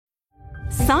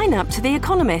Sign up to The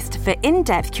Economist for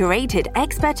in-depth curated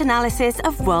expert analysis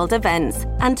of world events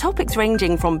and topics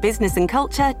ranging from business and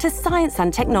culture to science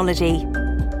and technology.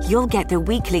 You'll get the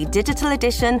weekly digital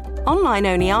edition,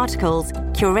 online-only articles,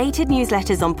 curated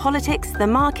newsletters on politics, the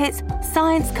markets,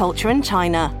 science, culture and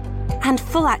China, and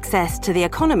full access to The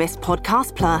Economist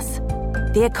Podcast Plus.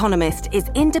 The Economist is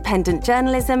independent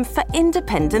journalism for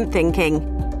independent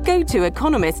thinking. Go to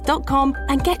economist.com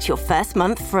and get your first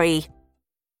month free.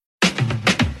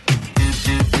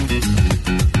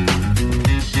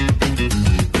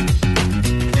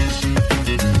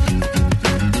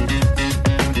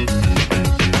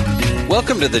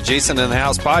 Welcome to the Jason in the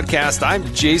House podcast. I'm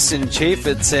Jason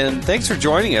Chaffetz, and thanks for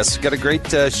joining us. We've got a great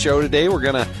show today. We're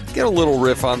going to get a little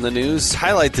riff on the news,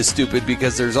 highlight the stupid,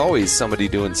 because there's always somebody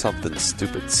doing something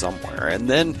stupid somewhere. And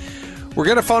then we're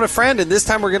going to phone a friend, and this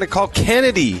time we're going to call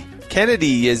Kennedy.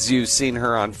 Kennedy, as you've seen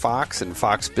her on Fox and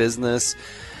Fox Business.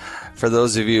 For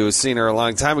those of you who've seen her a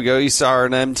long time ago, you saw her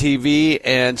on MTV,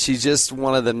 and she's just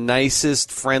one of the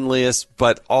nicest, friendliest,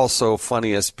 but also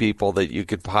funniest people that you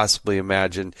could possibly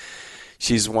imagine.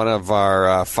 She's one of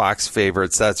our Fox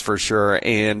favorites, that's for sure.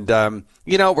 And,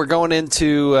 we're going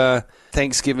into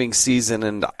Thanksgiving season,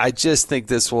 and I just think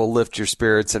this will lift your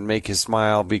spirits and make you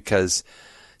smile because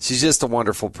she's just a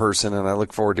wonderful person, and I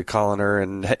look forward to calling her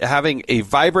and having a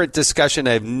vibrant discussion.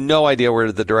 I have no idea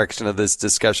where the direction of this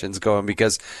discussion is going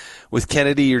because with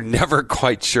Kennedy, you're never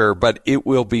quite sure, but it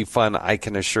will be fun, I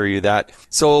can assure you that.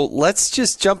 So let's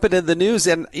just jump into the news.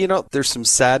 And, there's some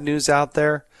sad news out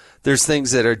there. There's things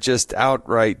that are just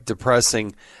outright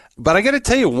depressing. But I got to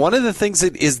tell you, one of the things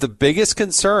that is the biggest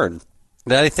concern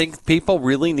that I think people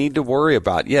really need to worry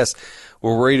about. Yes,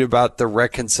 we're worried about the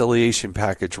reconciliation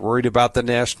package. We're worried about the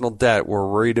national debt. We're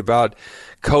worried about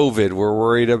COVID. We're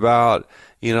worried about,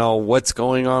 what's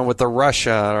going on with the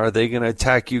Russia. Are they going to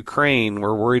attack Ukraine?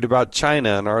 We're worried about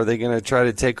China. And are they going to try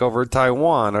to take over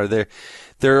Taiwan?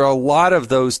 There are a lot of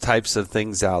those types of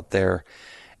things out there.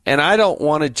 And I don't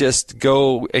want to just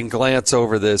go and glance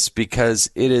over this because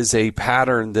it is a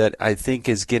pattern that I think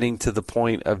is getting to the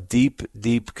point of deep,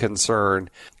 deep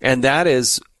concern. And that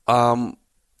is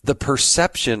the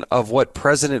perception of what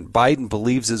President Biden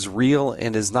believes is real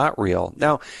and is not real.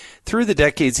 Now, through the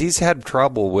decades, he's had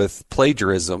trouble with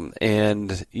plagiarism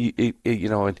and,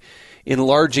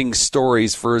 enlarging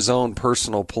stories for his own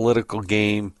personal political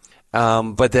game.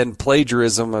 But then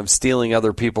plagiarism of stealing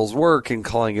other people's work and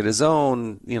calling it his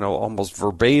own, almost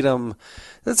verbatim.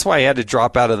 That's why he had to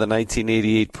drop out of the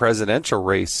 1988 presidential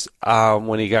race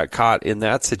when he got caught in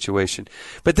that situation.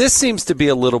 But this seems to be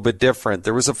a little bit different.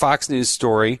 There was a Fox News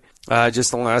story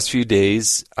just in the last few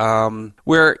days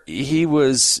where he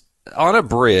was on a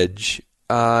bridge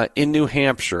in New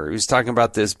Hampshire. He was talking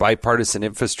about this bipartisan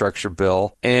infrastructure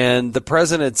bill, and the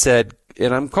president said,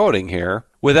 and I'm quoting here,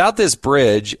 "Without this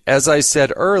bridge, as I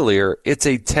said earlier, it's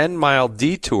a 10-mile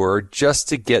detour just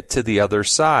to get to the other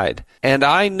side. And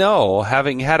I know,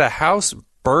 having had a house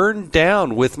burned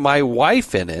down with my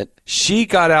wife in it, she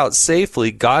got out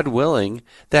safely, God willing,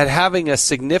 that having a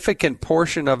significant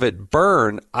portion of it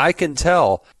burn, I can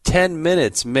tell 10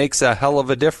 minutes makes a hell of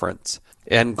a difference."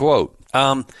 End quote.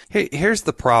 Here's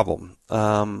the problem.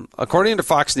 According to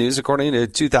Fox News, according to a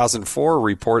 2004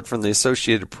 report from the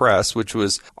Associated Press, which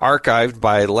was archived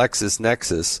by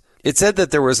LexisNexis, it said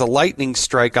that there was a lightning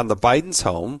strike on the Biden's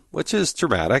home, which is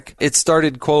dramatic. It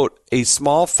started, quote, "a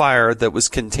small fire that was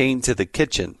contained to the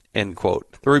kitchen," end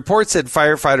quote. The report said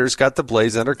firefighters got the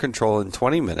blaze under control in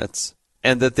 20 minutes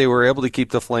and that they were able to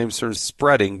keep the flames from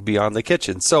spreading beyond the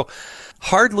kitchen. So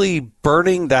hardly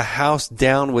burning the house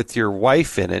down with your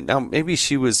wife in it. Now, maybe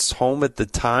she was home at the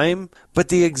time, but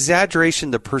the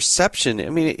exaggeration, the perception,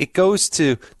 it goes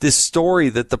to this story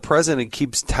that the president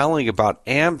keeps telling about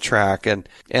Amtrak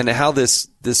and how this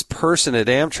person at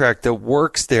Amtrak that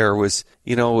works there was,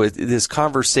 this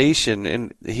conversation,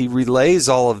 and he relays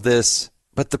all of this,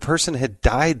 but the person had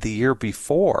died the year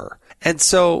before. And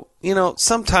so,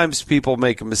 sometimes people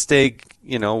make a mistake,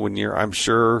 when you're, I'm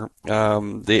sure,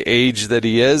 the age that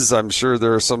he is, I'm sure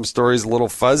there are some stories a little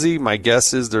fuzzy. My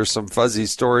guess is there's some fuzzy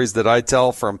stories that I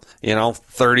tell from,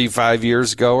 35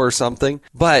 years ago or something.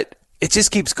 But it just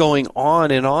keeps going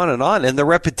on and on and on. And the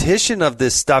repetition of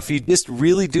this stuff, you just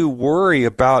really do worry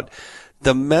about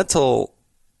the mental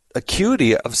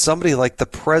acuity of somebody like the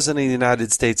President of the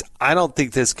United States. I don't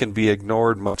think this can be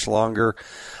ignored much longer.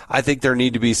 I think there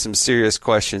need to be some serious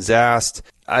questions asked.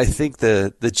 I think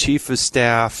the chief of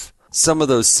staff, some of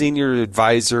those senior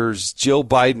advisors, Jill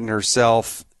Biden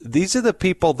herself, these are the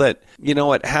people that,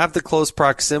 have the close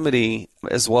proximity,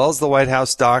 as well as the White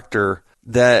House doctor,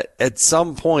 that at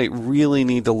some point really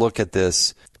need to look at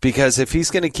this. Because if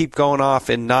he's going to keep going off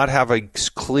and not have a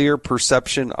clear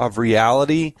perception of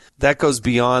reality, that goes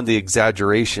beyond the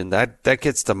exaggeration. That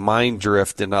gets to mind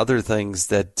drift and other things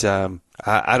that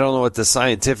I don't know what the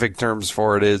scientific terms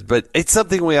for it is, but it's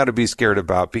something we ought to be scared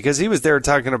about, because he was there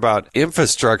talking about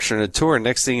infrastructure and a tour.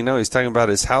 Next thing you know, he's talking about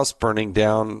his house burning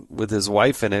down with his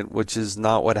wife in it, which is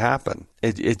not what happened.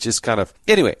 It just kind of...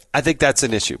 Anyway, I think that's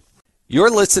an issue. You're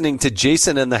listening to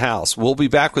Jason in the House. We'll be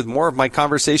back with more of my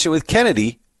conversation with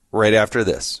Kennedy right after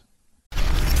this.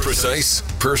 Precise,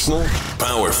 personal,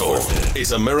 powerful.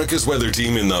 It's America's weather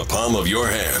team in the palm of your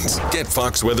hands. Get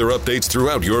Fox weather updates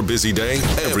throughout your busy day,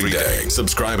 every day.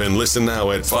 Subscribe and listen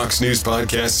now at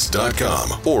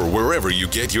foxnewspodcasts.com or wherever you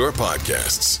get your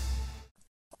podcasts.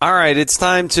 All right, it's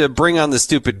time to bring on the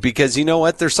stupid, because you know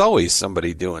what? There's always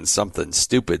somebody doing something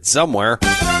stupid somewhere.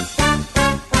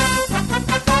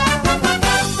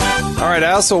 All right,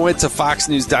 I also went to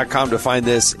foxnews.com to find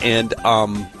this, and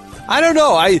I don't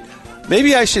know.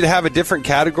 Maybe I should have a different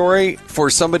category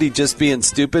for somebody just being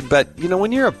stupid, but, you know,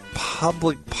 when you're a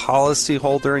public policy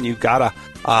holder and you've got a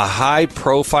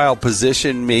high-profile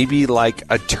position, maybe like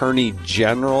Attorney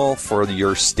General for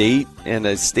your state, and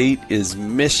a state is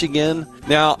Michigan.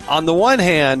 Now, on the one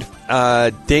hand,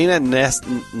 Dana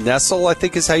Nessel, I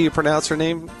think is how you pronounce her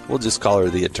name. We'll just call her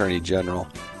the Attorney General.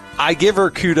 I give her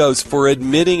kudos for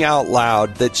admitting out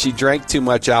loud that she drank too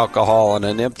much alcohol on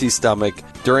an empty stomach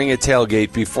during a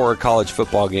tailgate before a college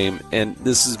football game, and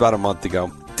this is about a month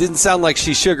ago. Didn't sound like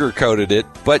she sugarcoated it,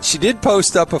 but she did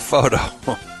post up a photo.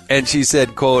 And she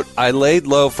said, quote, "I laid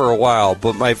low for a while,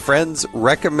 but my friends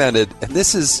recommended," and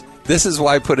this is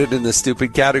why I put it in the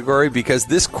stupid category, because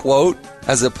this quote,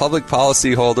 as a public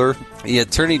policy holder, the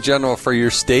Attorney General for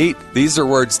your state, these are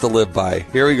words to live by.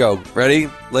 Here we go. Ready,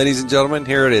 ladies and gentlemen?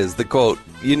 Here it is, the quote.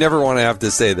 You never want to have to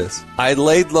say this. "I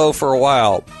laid low for a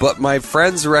while, but my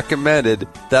friends recommended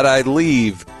that I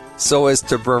leave so as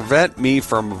to prevent me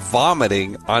from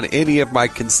vomiting on any of my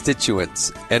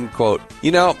constituents," end quote.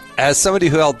 You know, as somebody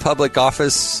who held public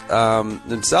office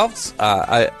themselves,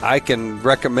 I can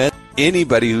recommend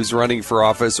anybody who's running for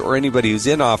office or anybody who's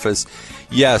in office,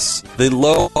 yes, the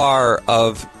low bar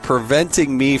of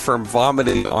preventing me from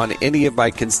vomiting on any of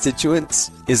my constituents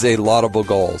is a laudable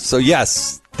goal. So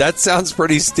yes, that sounds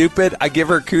pretty stupid. I give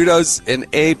her kudos, an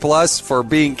A+ for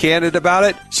being candid about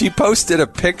it. She posted a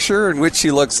picture in which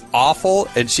she looks awful,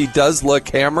 and she does look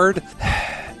hammered.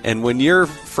 And when your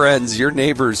friends, your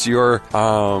neighbors, your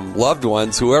loved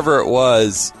ones, whoever it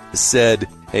was, said,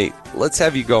 "Hey, let's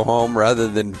have you go home rather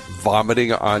than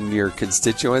vomiting on your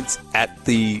constituents at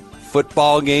the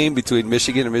football game between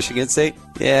Michigan and Michigan State,"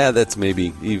 yeah, that's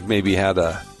you've maybe had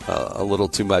a little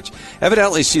too much.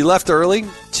 Evidently, she left early.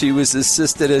 She was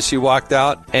assisted as she walked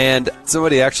out, and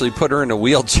somebody actually put her in a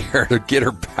wheelchair to get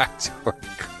her back to her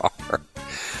car.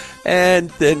 And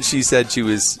then she said she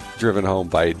was driven home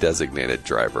by a designated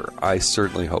driver. I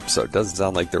certainly hope so. It doesn't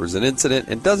sound like there was an incident.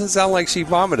 It doesn't sound like she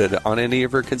vomited on any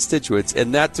of her constituents.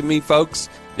 And that, to me, folks,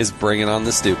 is bringing on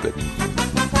the stupid.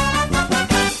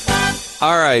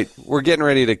 All right, we're getting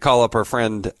ready to call up our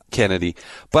friend Kennedy.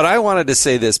 But I wanted to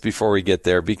say this before we get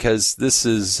there, because this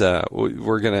is,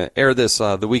 we're going to air this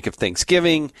the week of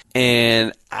Thanksgiving,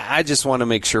 and I just want to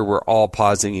make sure we're all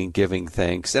pausing and giving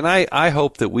thanks. And I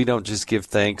hope that we don't just give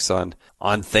thanks on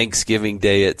Thanksgiving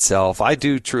Day itself. I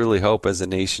do truly hope, as a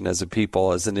nation, as a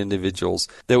people, as an individuals,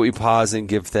 that we pause and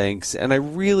give thanks. And I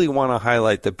really want to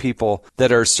highlight the people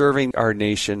that are serving our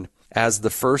nation as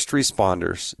the first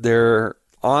responders. They're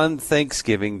on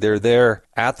Thanksgiving, they're there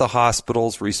at the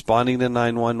hospitals, responding to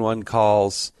 911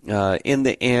 calls, in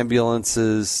the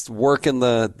ambulances, working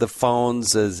the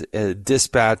phones as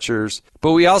dispatchers.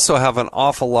 But we also have an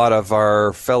awful lot of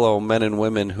our fellow men and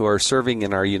women who are serving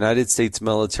in our United States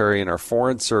military and our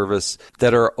foreign service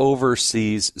that are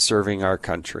overseas serving our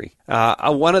country.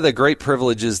 One of the great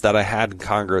privileges that I had in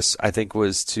Congress, I think,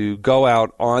 was to go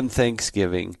out on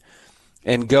Thanksgiving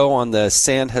and go on the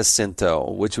San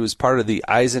Jacinto, which was part of the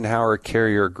Eisenhower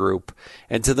Carrier Group.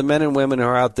 And to the men and women who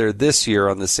are out there this year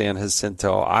on the San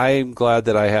Jacinto, I'm glad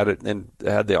that I had it and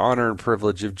had the honor and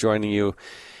privilege of joining you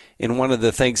in one of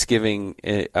the Thanksgiving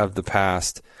of the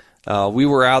past. We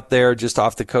were out there just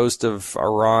off the coast of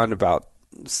Iran, about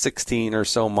 16 or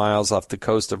so miles off the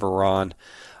coast of Iran.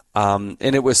 And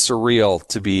it was surreal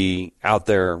to be out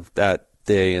there that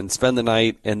day and spend the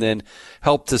night and then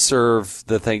help to serve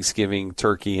the Thanksgiving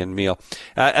turkey and meal.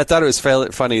 I thought it was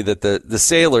funny that the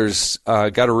sailors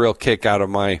got a real kick out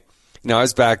of I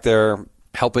was back there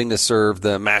helping to serve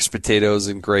the mashed potatoes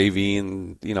and gravy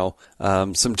and,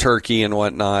 some turkey and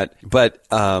whatnot. But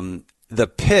the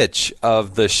pitch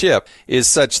of the ship is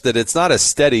such that it's not a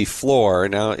steady floor.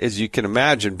 Now, as you can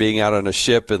imagine, being out on a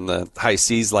ship in the high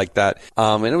seas like that,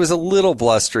 and it was a little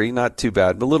blustery, not too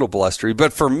bad, but a little blustery.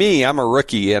 But for me, I'm a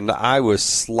rookie, and I was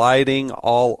sliding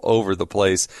all over the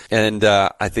place, and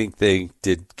I think they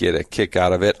did get a kick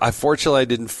out of it. Fortunately, I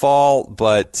didn't fall,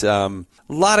 but a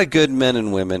lot of good men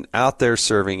and women out there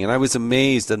serving, and I was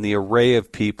amazed in the array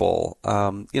of people.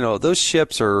 Those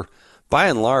ships are, by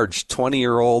and large,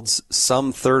 20-year-olds,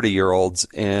 some 30-year-olds,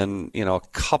 and,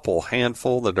 a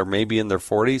handful that are maybe in their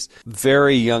 40s.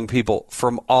 Very young people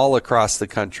from all across the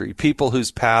country, people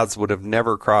whose paths would have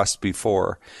never crossed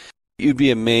before. You'd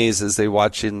be amazed as they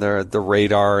watch in the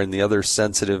radar and the other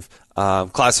sensitive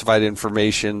classified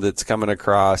information that's coming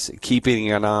across,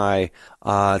 keeping an eye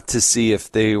to see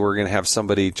if they were going to have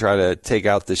somebody try to take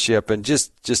out the ship, and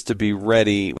just to be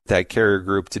ready with that carrier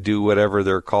group to do whatever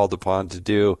they're called upon to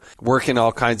do. Working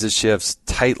all kinds of shifts,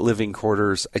 tight living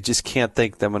quarters. I just can't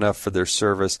thank them enough for their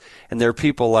service. And there are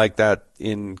people like that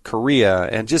in Korea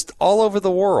and just all over the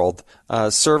world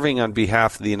serving on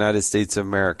behalf of the United States of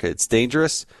America. It's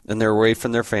dangerous, and they're away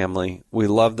from their family. We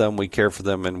love them, we care for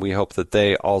them, and we hope that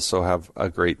they also have a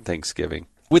great Thanksgiving.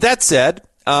 With that said,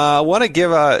 I want to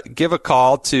give a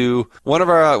call to one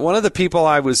of the people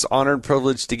I was honored and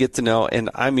privileged to get to know, and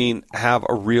I mean have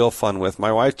a real fun with.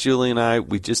 My wife Julie and I,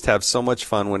 we just have so much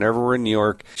fun whenever we're in New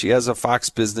York. She has a Fox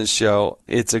Business show.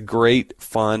 It's a great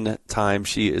fun time.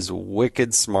 She is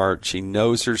wicked smart. She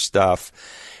knows her stuff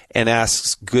and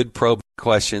asks good probing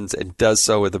questions and does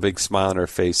so with a big smile on her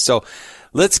face. So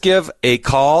let's give a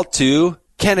call to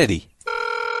Kennedy.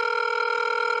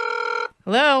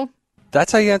 Hello.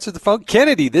 That's how you answer the phone.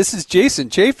 Kennedy, this is Jason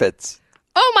Chaffetz.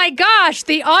 Oh, my gosh.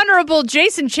 The Honorable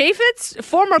Jason Chaffetz,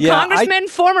 former congressman,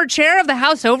 former chair of the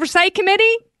House Oversight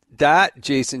Committee. That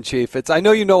Jason Chaffetz. I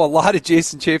know you know a lot of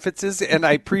Jason Chaffetz's, and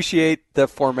I appreciate the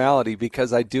formality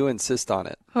because I do insist on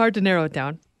it. Hard to narrow it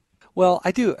down. Well,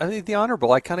 I do. I mean, the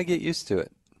Honorable, I kind of get used to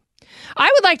it.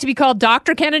 I would like to be called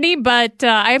Dr. Kennedy, but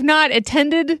I have not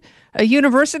attended a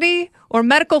university or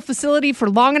medical facility for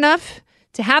long enough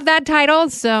to have that title,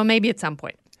 so maybe at some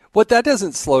point. Well, that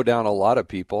doesn't slow down a lot of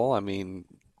people. I mean,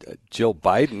 Jill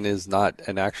Biden is not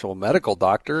an actual medical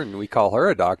doctor, and we call her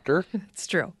a doctor. It's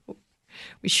true.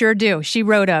 We sure do. She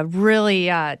wrote a really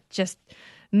just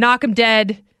knock 'em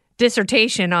dead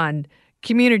dissertation on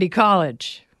community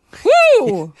college.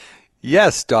 Woo!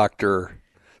 Yes, doctor.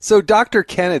 So, Dr.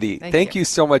 Kennedy, thank you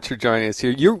so much for joining us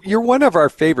here. You're one of our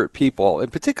favorite people, in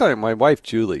particular my wife,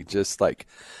 Julie, just like...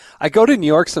 I go to New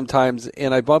York sometimes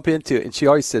and I bump into it, and she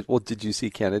always said, well, did you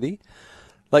see Kennedy?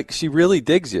 Like, she really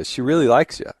digs you. She really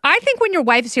likes you. I think when your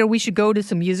wife is here, we should go to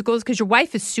some musicals because your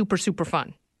wife is super, super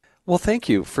fun. Well, thank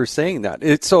you for saying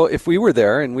that. So if we were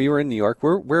there and we were in New York,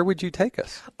 where would you take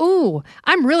us? Ooh,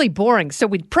 I'm really boring, so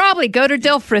we'd probably go to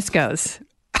Del Frisco's.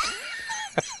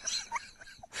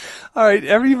 All right,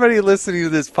 everybody listening to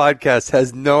this podcast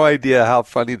has no idea how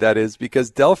funny that is because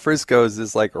Del Frisco's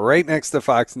is like right next to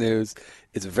Fox News.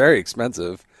 It's very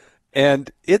expensive,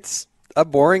 and it's a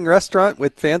boring restaurant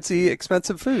with fancy,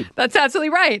 expensive food. That's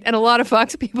absolutely right, and a lot of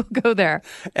Fox people go there.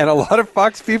 And a lot of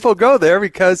Fox people go there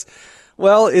because,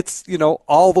 well, it's,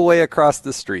 all the way across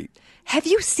the street. Have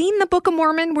you seen the Book of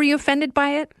Mormon? Were you offended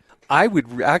by it? I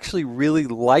would actually really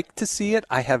like to see it.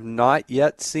 I have not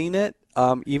yet seen it.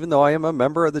 Even though I am a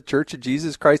member of the Church of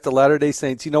Jesus Christ of Latter-day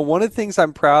Saints. One of the things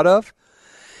I'm proud of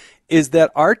is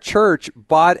that our church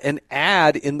bought an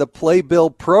ad in the Playbill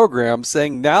program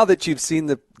saying, now that you've seen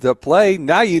the play,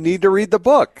 now you need to read the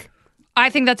book. I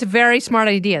think that's a very smart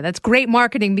idea. That's great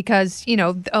marketing because,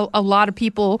 a lot of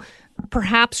people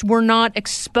perhaps were not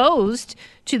exposed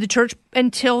to the church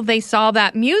until they saw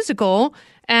that musical.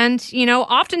 And,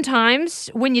 oftentimes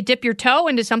when you dip your toe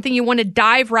into something, you want to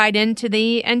dive right into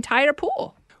the entire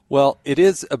pool. Well, it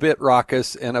is a bit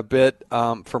raucous and a bit,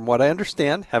 from what I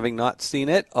understand, having not seen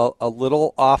it, a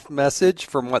little off message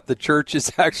from what the church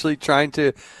is actually trying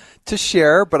to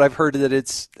share. But I've heard that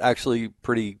it's actually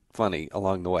pretty funny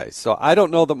along the way. So I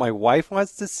don't know that my wife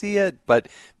wants to see it, but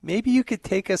maybe you could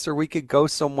take us or we could go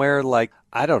somewhere like,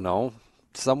 I don't know,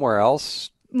 somewhere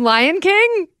else. Lion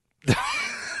King?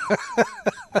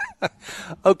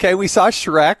 Okay, we saw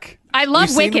Shrek. I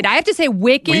love Wicked. I have to say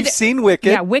Wicked. We've seen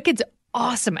Wicked. Yeah, Wicked's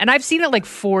awesome. And I've seen it like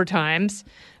 4 times.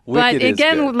 Wicked but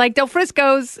again, is good. like Del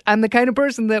Frisco's, I'm the kind of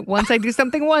person that once I do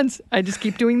something once, I just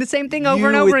keep doing the same thing over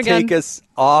and over again. You would take us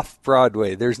off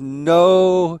Broadway. There's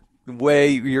no way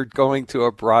you're going to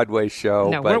a Broadway show.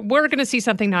 No, we're going to see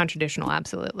something non-traditional,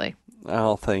 absolutely.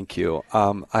 Oh, thank you.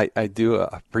 I do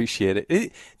appreciate it.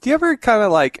 Do you ever kind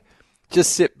of like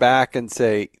just sit back and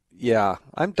say, yeah,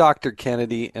 I'm Dr.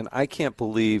 Kennedy, and I can't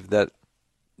believe that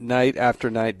night after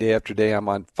night, day after day, I'm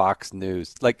on Fox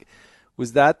News. Like,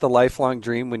 was that the lifelong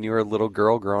dream when you were a little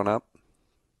girl growing up?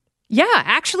 Yeah,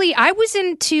 actually, I was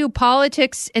into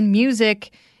politics and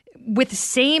music with the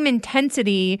same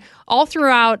intensity all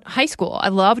throughout high school. I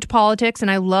loved politics and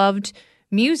I loved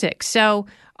music. So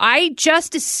I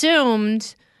just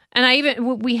assumed,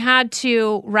 and we had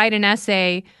to write an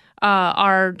essay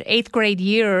our 8th grade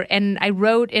year, and I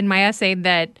wrote in my essay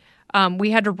that we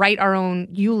had to write our own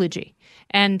eulogy.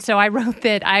 And so I wrote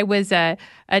that I was a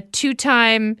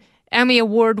 2-time Emmy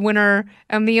Award winner.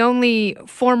 I'm the only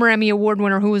former Emmy Award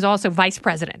winner who was also vice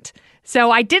president.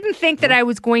 So I didn't think that I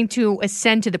was going to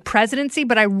ascend to the presidency,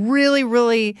 but I really,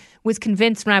 really was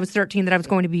convinced when I was 13 that I was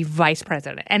going to be vice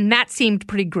president. And that seemed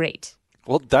pretty great.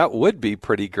 Well, that would be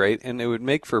pretty great, and it would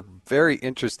make for very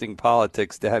interesting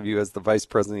politics to have you as the vice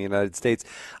president of the United States.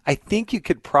 I think you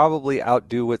could probably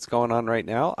outdo what's going on right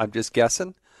now. I'm just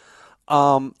guessing.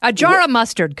 A jar of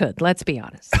mustard could, let's be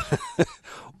honest.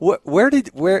 Where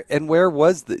did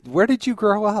you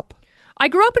grow up? I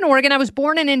grew up in Oregon. I was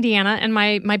born in Indiana, and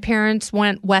my parents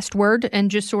went westward and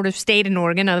just sort of stayed in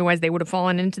Oregon. Otherwise, they would have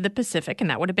fallen into the Pacific,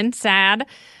 and that would have been sad.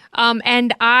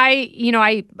 And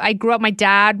I grew up, my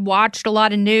dad watched a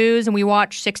lot of news, and we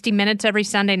watched 60 Minutes every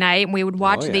Sunday night, and we would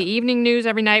watch the evening news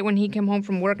every night when he came home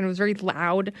from work, and it was very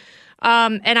loud.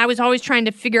 And I was always trying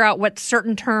to figure out what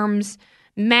certain terms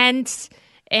meant.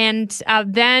 And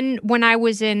then when I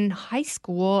was in high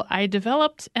school, I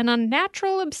developed an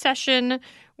unnatural obsession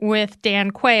with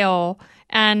Dan Quayle,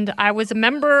 and I was a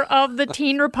member of the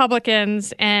Teen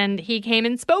Republicans, and he came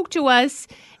and spoke to us,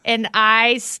 and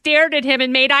I stared at him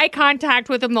and made eye contact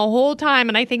with him the whole time,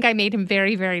 and I think I made him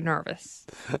very, very nervous.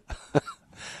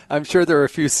 I'm sure there were a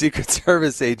few Secret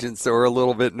Service agents that were a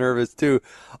little bit nervous too.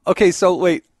 Okay, so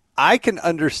wait, I can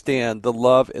understand the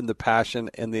love and the passion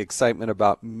and the excitement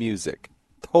about music.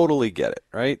 Totally get it,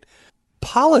 right?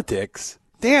 Politics,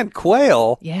 Dan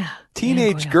Quayle,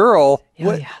 teenage girl.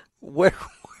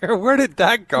 Where did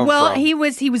that come from? Well, he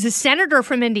was a senator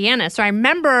from Indiana. So I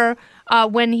remember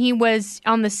when he was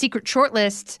on the secret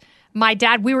shortlist, my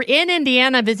dad, we were in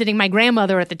Indiana visiting my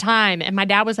grandmother at the time, and my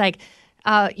dad was like,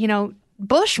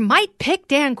 Bush might pick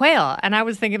Dan Quayle. And I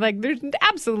was thinking, like, there's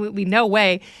absolutely no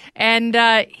way. And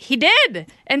he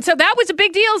did. And so that was a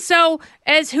big deal. So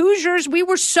as Hoosiers, we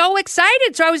were so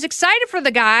excited. So I was excited for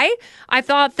the guy. I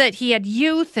thought that he had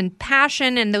youth and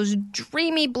passion and those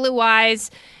dreamy blue eyes.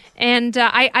 And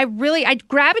I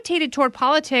gravitated toward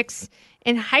politics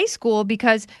in high school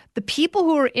because the people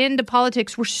who were into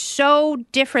politics were so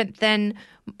different than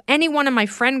anyone in my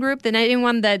friend group, than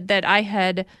anyone that I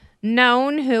had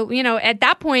known who, at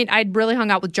that point, I'd really hung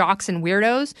out with jocks and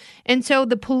weirdos. And so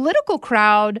the political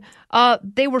crowd,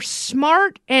 they were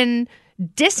smart and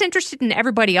disinterested in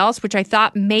everybody else, which I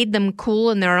thought made them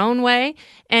cool in their own way.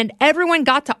 And everyone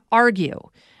got to argue.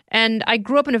 And I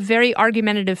grew up in a very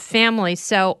argumentative family.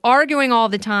 So arguing all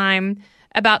the time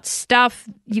about stuff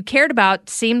you cared about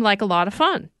seemed like a lot of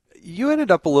fun. You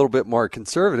ended up a little bit more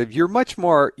conservative. You're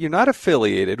not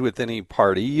affiliated with any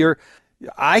party.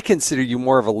 I consider you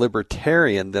more of a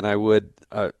libertarian than I would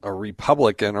a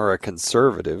Republican or a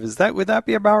conservative. Would that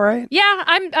be about right? Yeah,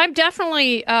 I'm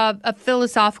definitely a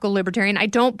philosophical libertarian. I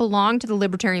don't belong to the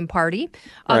Libertarian Party.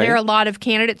 Right. There are a lot of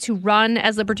candidates who run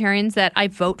as libertarians that I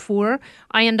vote for.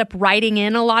 I end up writing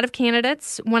in a lot of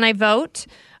candidates when I vote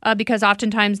because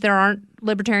oftentimes there aren't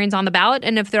libertarians on the ballot.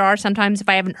 And if there are, sometimes if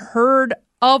I haven't heard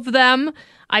of them,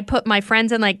 I put my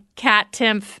friends in, like Kat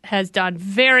Timpf has done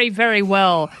very, very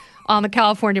well on the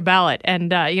California ballot.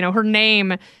 And, her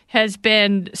name has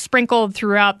been sprinkled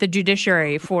throughout the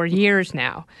judiciary for years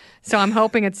now. So I'm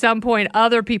hoping at some point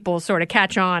other people sort of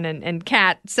catch on and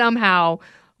Kat somehow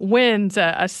wins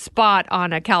a spot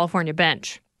on a California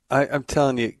bench. I'm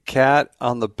telling you, Kat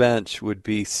on the bench would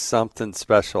be something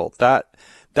special.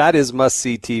 That is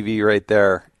must-see TV right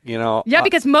there. Yeah,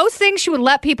 because most things she would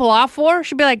let people off for,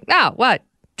 she'd be like, "Oh, what?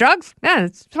 Drugs? Yeah,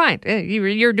 it's fine.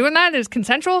 You're doing that? It's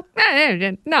consensual? No,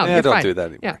 you're don't fine. Do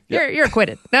that anymore. Yeah, you're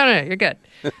acquitted. No, you're good."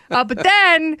 But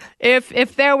then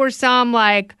if there were some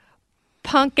like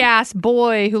punk ass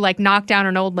boy who like knocked down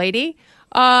an old lady,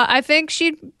 I think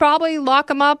she'd probably lock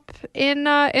him up in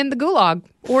the gulag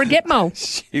or Gitmo.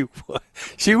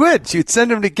 She would. She'd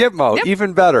send him to Gitmo. Yep.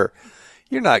 Even better.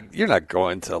 You're not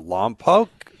going to Lompoc.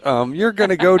 You're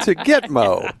going to go to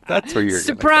Gitmo. That's where you're going.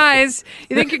 Surprise!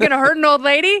 You think you're going to hurt an old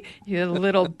lady? You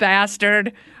little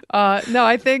bastard. No,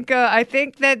 I think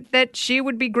that she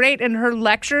would be great, and her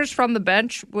lectures from the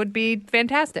bench would be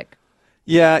fantastic.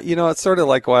 Yeah, it's sort of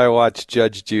like why I watch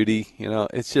Judge Judy.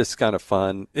 It's just kind of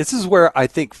fun. This is where I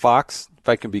think Fox if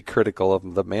I can be critical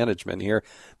of the management here,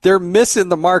 they're missing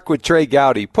the mark with Trey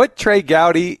Gowdy. Put Trey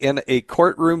Gowdy in a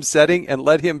courtroom setting and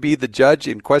let him be the judge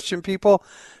and question people.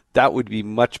 That would be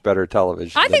much better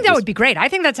television. I think that would be great. I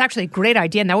think that's actually a great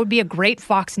idea, and that would be a great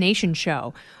Fox Nation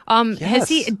show.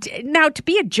 Yes. Now, to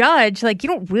be a judge, like, you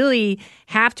don't really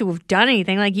have to have done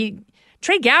anything. Like,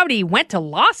 Trey Gowdy went to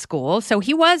law school, so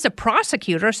he was a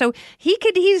prosecutor, so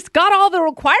he's got all the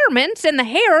requirements and the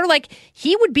hair. Like,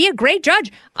 he would be a great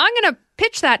judge. I'm going to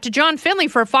pitch that to John Finley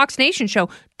for a Fox Nation show.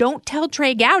 Don't tell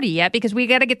Trey Gowdy yet, because we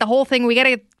got to get the whole thing. We got to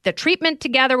get the treatment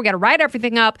together. We got to write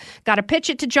everything up. Got to pitch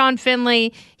it to John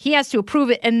Finley. He has to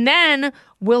approve it, and then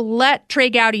we'll let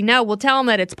Trey Gowdy know. We'll tell him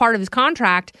that it's part of his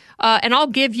contract, and I'll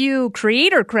give you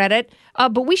creator credit.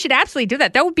 But we should absolutely do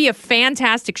that. That would be a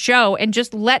fantastic show, and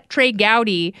just let Trey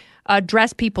Gowdy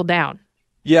dress people down.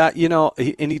 Yeah,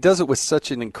 and he does it with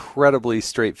such an incredibly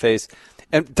straight face.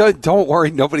 And don't worry,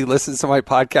 nobody listens to my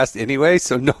podcast anyway,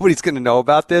 so nobody's going to know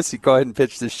about this. You go ahead and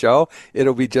pitch the show.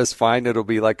 It'll be just fine. It'll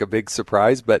be like a big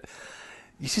surprise, but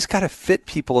you just got to fit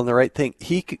people in the right thing.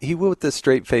 He will with the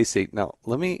straight face say, "Now,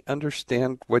 let me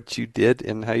understand what you did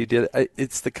and how you did it."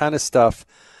 It's the kind of stuff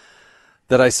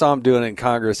that I saw him doing in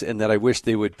Congress, and that I wish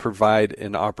they would provide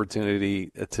an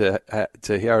opportunity to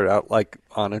hear it out, like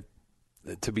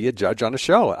to be a judge on a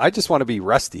show. I just want to be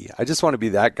Rusty. I just want to be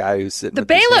that guy who's sitting the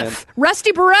bailiff,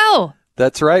 Rusty Burrell.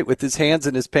 That's right, with his hands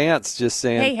in his pants, just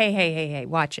saying, "Hey,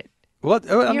 watch it." Well,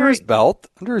 under his belt.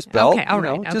 Okay, all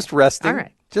right. Okay. Just resting. All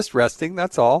right. Just resting.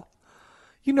 That's all.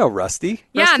 Rusty.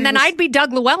 Yeah, Rusty and then I'd be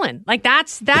Doug Llewellyn. Like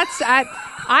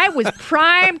I was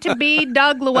primed to be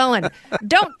Doug Llewellyn.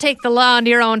 Don't take the law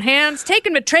into your own hands. Take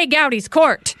him to Trey Gowdy's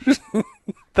court.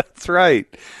 That's right.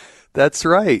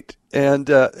 And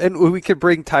we could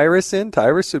bring Tyrus in.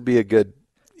 Tyrus would be he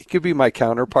could be my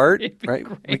counterpart, right? Great.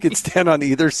 We could stand on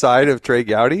either side of Trey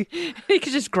Gowdy. He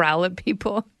could just growl at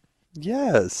people.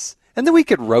 Yes. And then we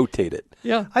could rotate it.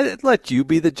 Yeah. I'd let you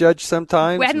be the judge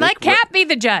sometimes. And let Kat be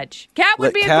the judge. Kat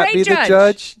would be a Kat great be judge. the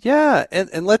judge. Yeah.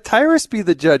 And let Tyrus be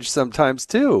the judge sometimes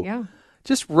too. Yeah.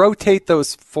 Just rotate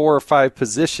those 4 or 5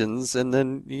 positions, and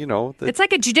then, it's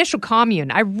like a judicial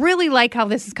commune. I really like how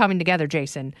this is coming together,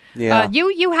 Jason. Yeah.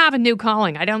 You have a new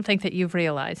calling. I don't think that you've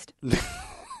realized.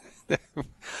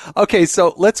 Okay,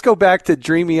 so let's go back to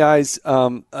Dreamy Eyes,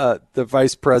 the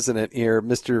vice president here,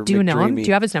 Mr. Do you know him? McDreamy. Do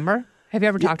you have his number? Have you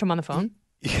ever talked to him on the phone?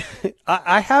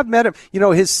 I have met him.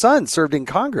 His son served in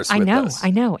Congress with us. I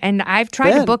know. And I've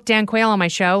tried to book Dan Quayle on my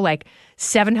show like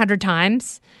 700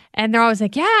 times. And they're always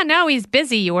like, yeah, no, he's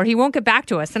busy or he won't get back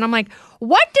to us. And I'm like,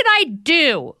 what did I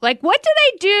do? Like, what did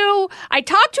I do? I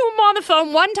talked to him on the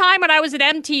phone one time when I was at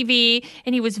MTV,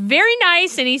 and he was very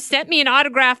nice, and he sent me an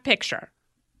autographed picture.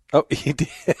 Oh, he did.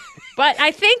 But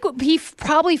I think he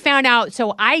probably found out.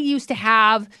 So I used to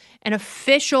have an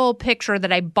official picture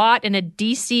that I bought in a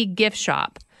DC gift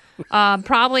shop,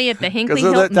 probably at the Hinckley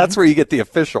Hilton. That's where you get the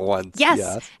official ones.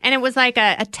 Yes. And it was like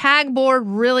a tag board,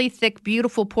 really thick,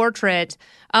 beautiful portrait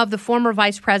of the former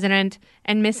vice president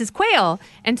and Mrs. Quayle.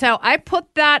 And so I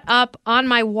put that up on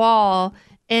my wall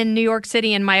in New York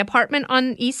City in my apartment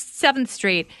on East 7th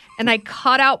Street, and I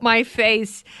cut out my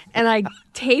face and I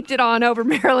taped it on over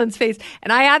Marilyn's face,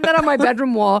 and I had that on my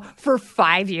bedroom wall for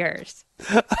 5 years.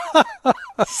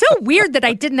 So weird that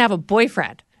I didn't have a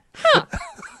boyfriend. Huh.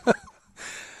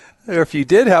 Or if you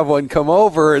did have one come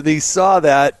over and he saw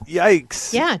that,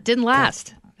 yikes. Yeah, it didn't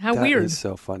last. How weird. That is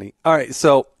so funny. All right,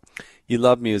 so you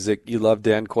love music. You love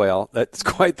Dan Quayle. That's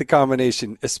quite the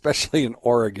combination, especially in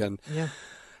Oregon. Yeah.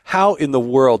 How in the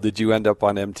world did you end up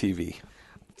on MTV?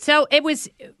 So it was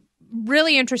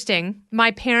really interesting.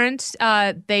 My parents,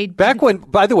 Back when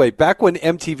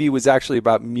MTV was actually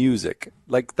about music,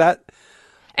 like that.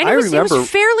 And it was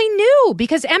fairly new,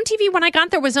 because MTV, when I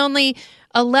got there, was only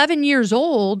 11 years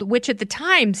old, which at the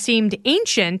time seemed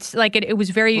ancient. Like it was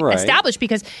very established,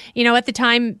 because, at the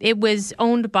time it was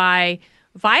owned by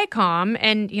Viacom,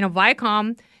 and,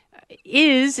 Viacom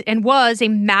is and was a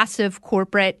massive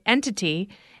corporate entity.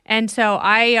 And so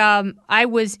I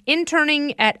was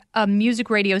interning at a music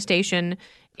radio station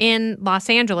in Los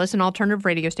Angeles, an alternative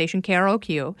radio station,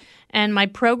 KROQ. And my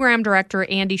program director,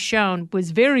 Andy Schoen,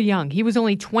 was very young. He was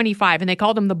only 25, and they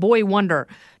called him the Boy Wonder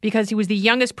because he was the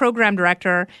youngest program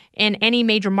director in any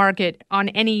major market in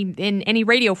any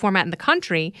radio format in the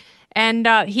country. And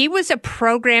he was a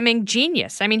programming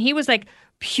genius. I mean, he was like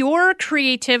pure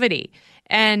creativity.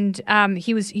 And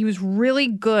he was really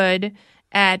good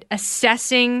at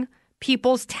assessing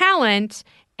people's talent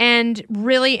and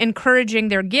really encouraging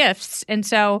their gifts. And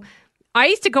so I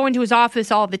used to go into his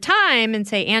office all the time and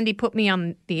say, Andy, put me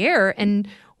on the air. And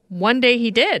one day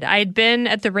he did. I had been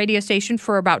at the radio station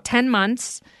for about 10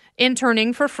 months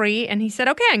interning for free. And he said,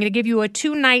 okay, I'm going to give you a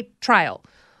 2-night trial.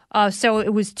 So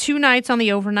it was 2 nights on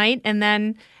the overnight. And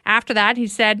then after that, he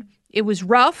said, it was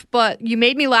rough, but you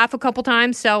made me laugh a couple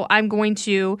times. So I'm going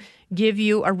to give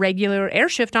you a regular air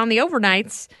shift on the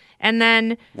overnights. And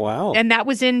then, wow. And that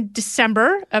was in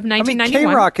December of 1991. I mean,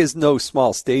 K-Rock is no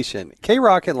small station.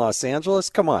 K-Rock in Los Angeles,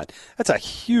 come on. That's a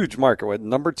huge market. What,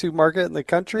 number 2 market in the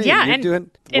country? Yeah. And you're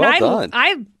doing well done.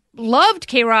 I loved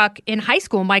K-Rock in high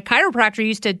school. My chiropractor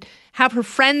used to have her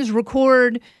friends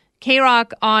record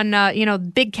K-Rock on,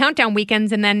 big countdown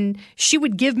weekends, and then she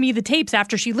would give me the tapes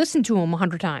after she listened to them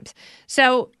 100 times.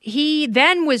 So he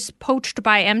then was poached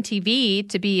by MTV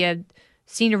to be a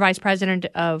senior vice president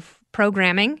of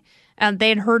programming. They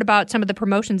had heard about some of the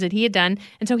promotions that he had done.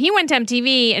 And so he went to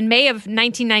MTV in May of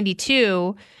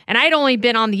 1992, and I had only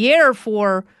been on the air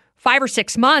for 5 or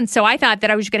 6 months, so I thought that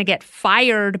I was going to get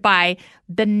fired by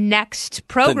the next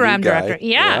program director.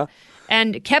 Yeah.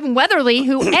 And Kevin Weatherly,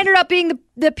 who ended up being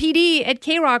the PD at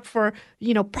K-Rock for,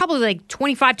 probably like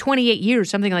 25, 28 years,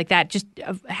 something like that, just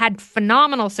had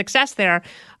phenomenal success there.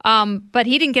 But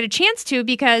he didn't get a chance to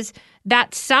because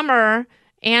that summer –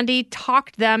 Andy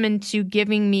talked them into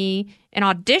giving me an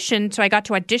audition, so I got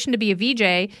to audition to be a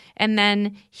VJ, and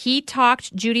then he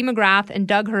talked Judy McGrath and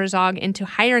Doug Herzog into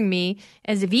hiring me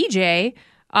as a VJ,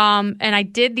 and I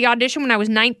did the audition when I was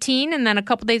 19, and then a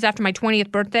couple days after my 20th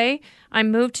birthday, I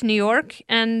moved to New York,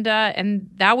 and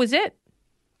that was it.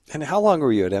 And how long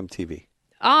were you at MTV?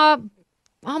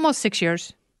 Almost 6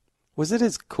 years. Was it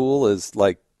as cool as,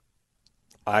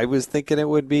 I was thinking it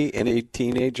would be, any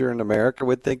teenager in America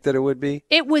would think that it would be?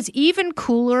 It was even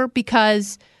cooler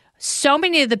because so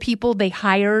many of the people they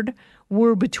hired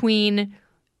were between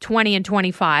 20 and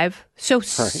 25.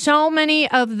 So many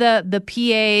of the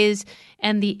PAs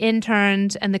and the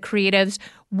interns and the creatives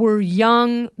were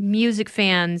young music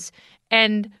fans.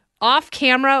 And off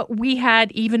camera, we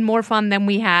had even more fun than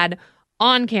we had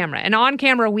on camera. And on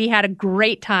camera, we had a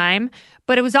great time.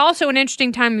 But it was also an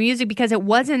interesting time in music because it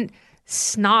wasn't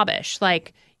snobbish.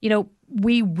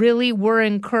 We really were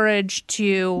encouraged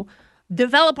to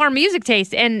develop our music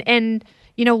taste and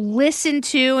listen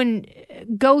to and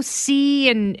go see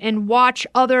and watch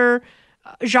other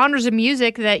genres of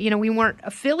music that, we weren't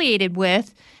affiliated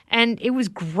with. And it was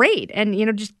great. And,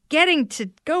 just getting to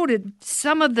go to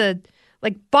some of the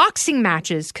boxing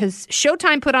matches, because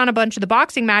Showtime put on a bunch of the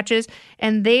boxing matches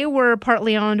and they were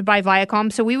partly owned by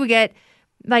Viacom. So we would get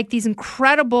these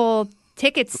incredible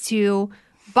tickets to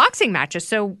boxing matches.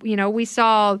 So, we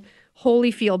saw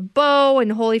Holyfield Bo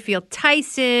and Holyfield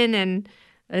Tyson, and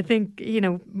I think,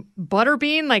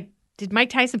 Butterbean. Did Mike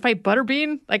Tyson fight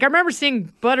Butterbean? I remember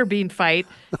seeing Butterbean fight,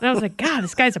 and I was like, God,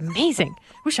 this guy's amazing.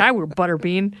 Wish I were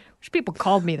Butterbean. Wish people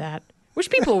called me that. Wish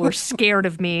people were scared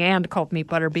of me and called me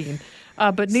Butterbean.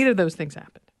 But neither of those things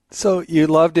happened. So you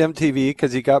loved MTV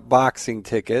because you got boxing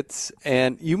tickets,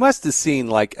 and you must have seen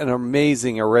an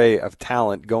amazing array of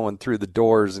talent going through the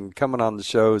doors and coming on the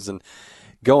shows and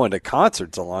going to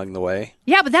concerts along the way.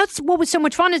 Yeah, but that's what was so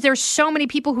much fun is there's so many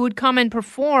people who would come and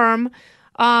perform,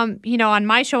 on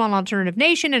my show on Alternative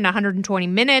Nation in 120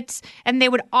 minutes, and they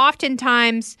would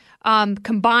oftentimes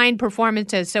combine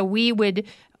performances. So we would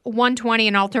 120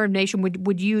 and Alternative Nation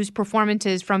would use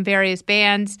performances from various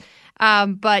bands.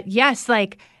 But yes,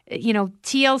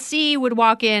 TLC would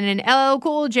walk in and LL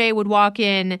Cool J would walk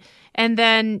in, and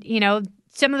then,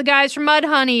 some of the guys from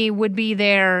Mudhoney would be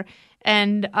there,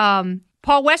 and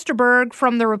Paul Westerberg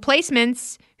from The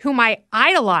Replacements, whom I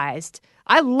idolized.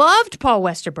 I loved Paul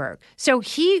Westerberg. So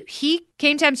he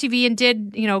came to MTV and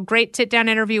did, great sit-down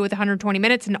interview with 120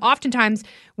 Minutes, and oftentimes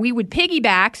we would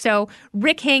piggyback. So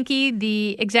Rick Hankey,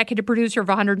 the executive producer of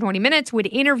 120 Minutes, would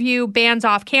interview bands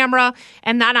off camera,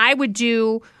 and then I would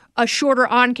do a shorter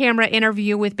on-camera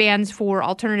interview with bands for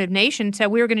Alternative Nation. So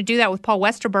we were going to do that with Paul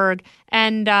Westerberg,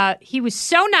 and he was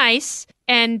so nice,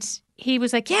 and he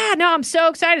was like, yeah, no, I'm so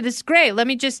excited. This is great. Let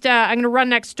me just, I'm going to run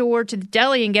next door to the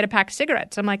deli and get a pack of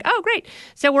cigarettes. I'm like, oh, great.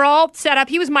 So we're all set up.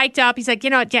 He was mic'd up. He's like,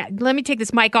 let me take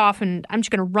this mic off, and I'm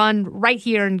just going to run right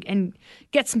here and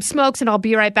get some smokes, and I'll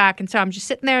be right back. And so I'm just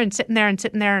sitting there,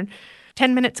 and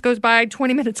 10 minutes goes by,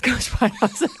 20 minutes goes by. I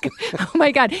was like, oh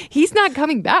my God, he's not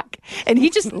coming back. And he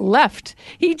just left.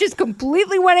 He just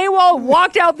completely went AWOL,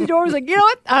 walked out the door, was like, you know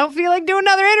what? I don't feel like doing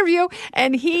another interview.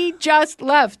 And he just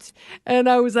left. And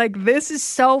I was like, this is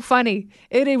so funny.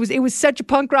 It was such a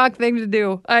punk rock thing to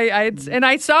do. And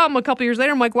I saw him a couple years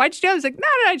later. I'm like, why'd you do it? I was like, no,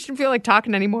 I just didn't feel like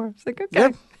talking anymore. I was like, okay.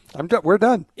 Yep. We're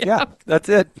done. Yeah, that's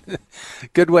it.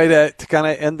 Good way to kind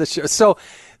of end the show. So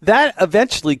that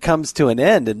eventually comes to an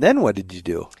end, and then what did you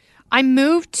do? I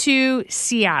moved to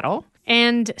Seattle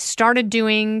and started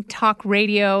doing talk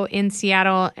radio in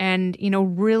Seattle and,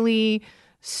 really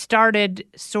started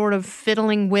sort of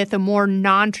fiddling with a more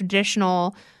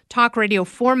non-traditional talk radio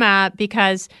format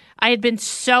because I had been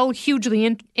so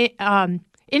hugely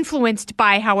influenced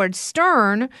by Howard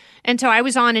Stern. And so I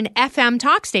was on an FM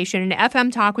talk station, and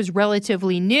FM talk was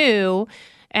relatively new.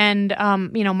 And,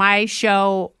 my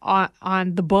show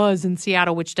on The Buzz in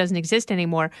Seattle, which doesn't exist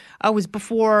anymore, was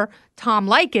before Tom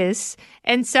Leykis.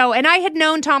 And I had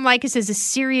known Tom Leykis as a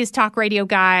serious talk radio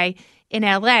guy in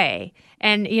L.A.,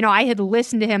 and, I had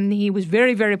listened to him. He was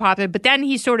very, very popular. But then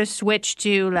he sort of switched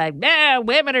to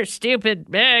women are stupid.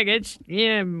 It's,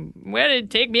 why did it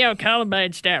take me out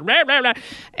Columbine style? Blah, blah, blah.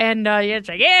 And it's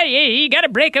like, you got to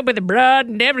break up with a broad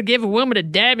and never give a woman a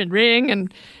diamond ring.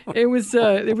 And it was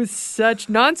such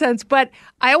nonsense. But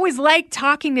I always liked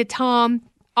talking to Tom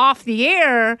off the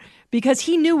air because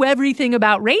he knew everything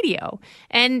about radio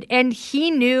and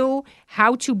he knew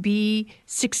how to be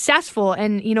successful.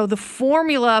 And, the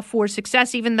formula for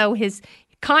success, even though his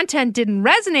content didn't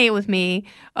resonate with me,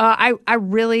 I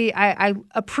really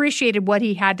appreciated what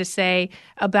he had to say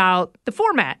about the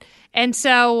format. And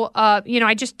so,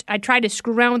 I tried to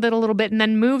screw around with it a little bit and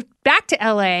then moved back to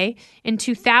LA in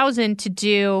 2000 to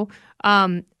do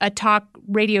a talk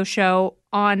radio show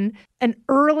on an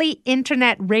early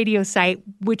internet radio site,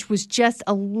 which was just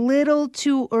a little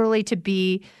too early to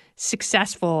be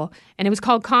successful. And it was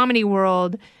called Comedy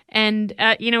World. And,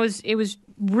 it was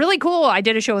really cool. I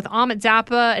did a show with Ahmet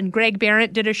Zappa, and Greg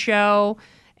Barrett did a show,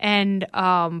 and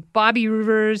Bobby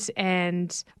Rivers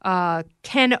and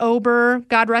Ken Ober,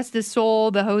 God rest his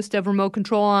soul, the host of Remote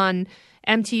Control on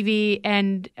MTV,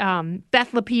 and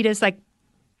Beth Lapidus, like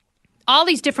all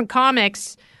these different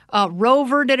comics.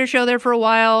 Rover did a show there for a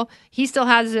while. He still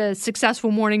has a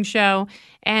successful morning show.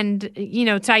 And,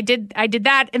 so I did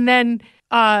that. And then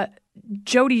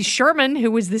Jody Sherman,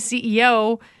 who was the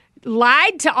CEO,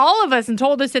 lied to all of us and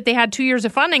told us that they had 2 years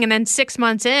of funding. And then 6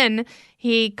 months in,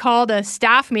 he called a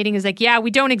staff meeting. He's like, yeah,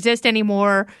 we don't exist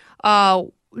anymore.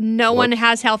 No one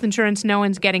has health insurance. No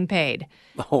one's getting paid.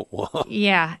 Oh, wow.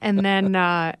 Yeah. And then,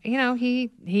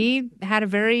 he had a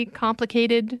very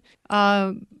complicated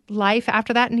life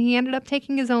after that, and he ended up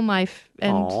taking his own life.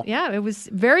 And it was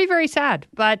very, very sad.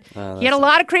 But he had a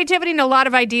lot of creativity and a lot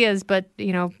of ideas, but,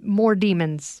 more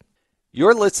demons.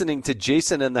 You're listening to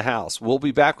Jason in the House. We'll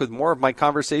be back with more of my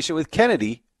conversation with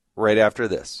Kennedy right after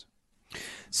this.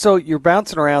 So you're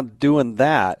bouncing around doing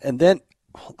that, and then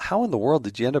how in the world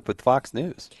did you end up with Fox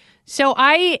News? So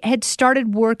I had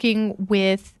started working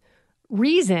with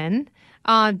Reason,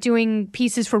 doing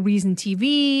pieces for Reason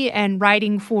TV and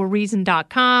writing for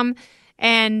Reason.com.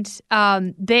 And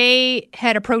they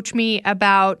had approached me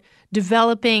about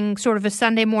developing sort of a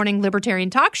Sunday morning libertarian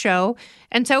talk show.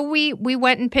 And so we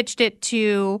went and pitched it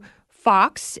to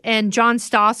Fox. And John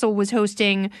Stossel was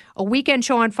hosting a weekend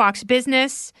show on Fox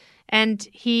Business. And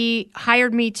he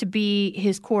hired me to be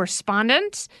his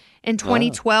correspondent in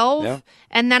 2012. Yeah.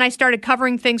 And then I started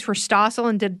covering things for Stossel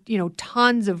and did,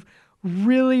 tons of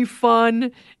really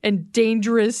fun and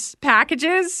dangerous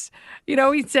packages.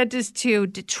 He sent us to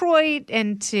Detroit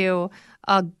and to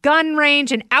a gun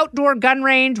range, an outdoor gun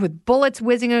range with bullets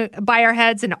whizzing by our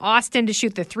heads, in Austin to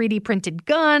shoot the 3D printed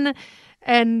gun.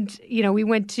 And, we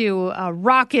went to a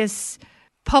raucous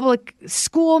public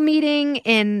school meeting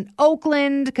in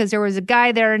Oakland because there was a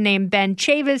guy there named Ben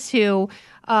Chavis who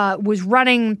was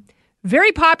running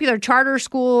very popular charter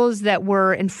schools that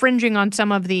were infringing on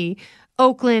some of the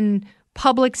Oakland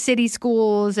public city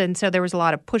schools. And so there was a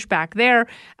lot of pushback there.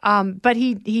 But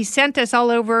he sent us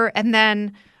all over. And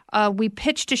then we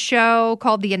pitched a show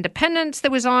called The Independents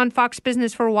that was on Fox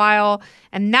Business for a while.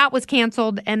 And that was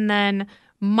canceled. And then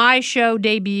my show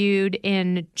debuted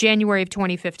in January of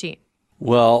 2015.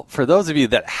 Well, for those of you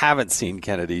that haven't seen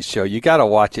Kennedy's show, you got to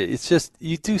watch it. It's just,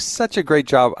 you do such a great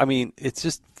job. I mean, it's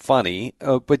just funny,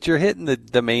 but you're hitting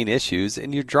the main issues,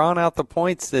 and you're drawing out the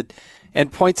points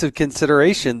and points of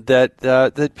consideration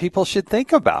that people should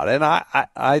think about. And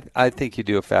I think you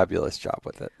do a fabulous job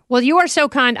with it. Well, you are so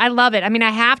kind. I love it. I mean,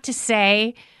 I have to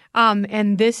say,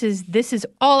 and this is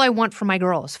all I want for my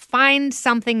girls. Find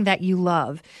something that you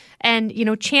love. And,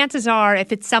 chances are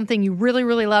if it's something you really,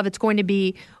 really love, it's going to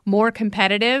be more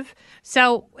competitive.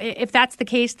 So if that's the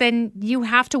case, then you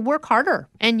have to work harder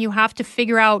and you have to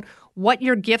figure out what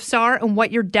your gifts are and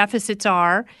what your deficits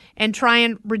are and try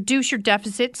and reduce your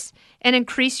deficits and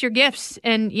increase your gifts.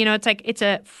 And, it's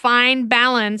a fine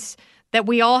balance that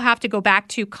we all have to go back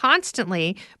to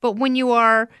constantly. But when you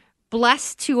are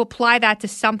blessed to apply that to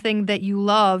something that you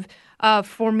love,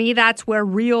 For me, that's where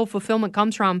real fulfillment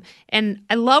comes from. And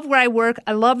I love where I work.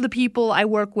 I love the people I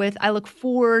work with. I look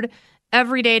forward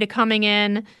every day to coming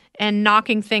in and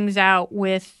knocking things out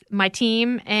with my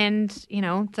team. And,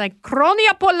 it's like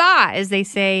chronia pola, as they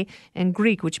say in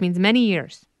Greek, which means many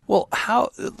years. Well,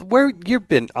 where you've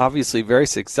been obviously very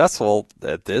successful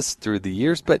at this through the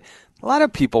years, but a lot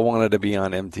of people wanted to be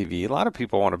on MTV. A lot of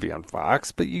people want to be on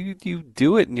Fox, but you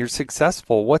do it and you're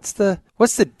successful. What's the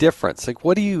difference? Like,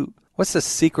 what's the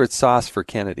secret sauce for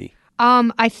Kennedy?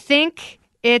 I think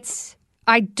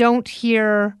I don't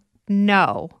hear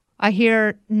no. I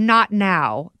hear not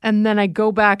now, and then I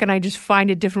go back and I just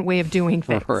find a different way of doing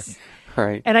things.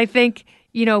 Right. And I think,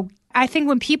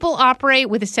 when people operate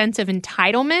with a sense of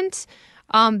entitlement,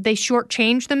 they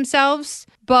shortchange themselves.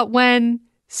 But when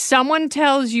someone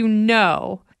tells you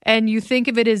no, and you think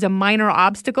of it as a minor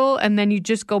obstacle, and then you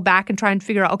just go back and try and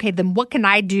figure out, okay, then what can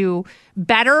I do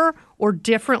better or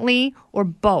differently or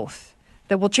both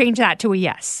that will change that to a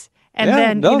yes?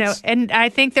 And and I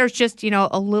think there's just,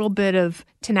 a little bit of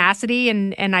tenacity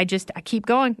and I keep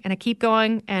going and I keep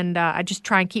going and I just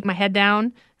try and keep my head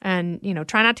down and,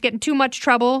 try not to get in too much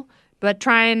trouble, but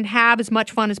try and have as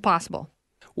much fun as possible.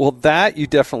 Well, that you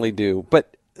definitely do.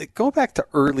 But go back to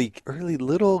early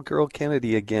little girl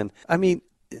Kennedy again. I mean,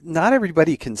 not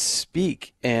everybody can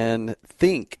speak and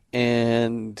think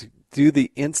and do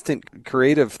the instant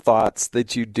creative thoughts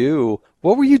that you do.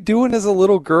 What were you doing as a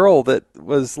little girl that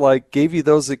was like gave you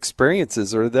those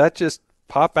experiences, or that just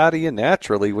pop out of you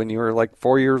naturally when you were like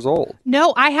 4 years old?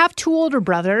 No, I have two older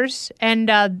brothers and,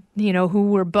 who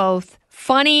were both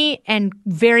funny and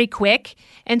very quick.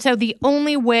 And so the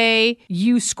only way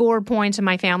you scored points in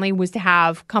my family was to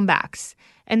have comebacks.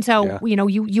 And so,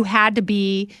 you had to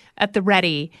be at the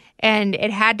ready, and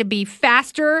it had to be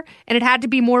faster and it had to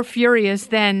be more furious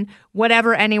than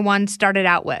whatever anyone started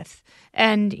out with.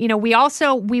 And, we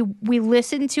also, we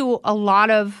listened to a lot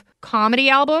of comedy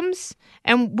albums,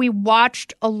 and we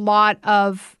watched a lot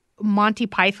of Monty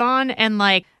Python and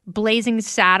like Blazing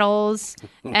Saddles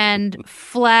and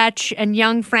Fletch and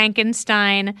Young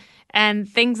Frankenstein and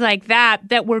things like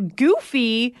that were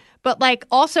goofy, but like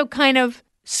also kind of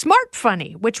smart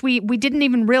funny, which we didn't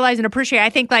even realize and appreciate. I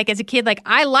think like as a kid, like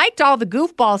I liked all the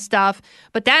goofball stuff,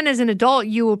 but then as an adult,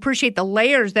 you appreciate the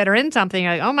layers that are in something.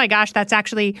 You're like, oh my gosh, that's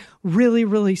actually really,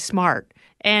 really smart.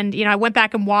 And, I went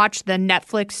back and watched the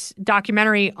Netflix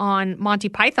documentary on Monty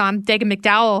Python, Dagan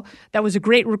McDowell. That was a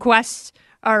great request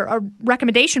or a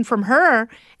recommendation from her.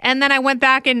 And then I went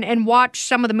back and watched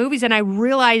some of the movies, and I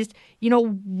realized,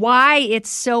 why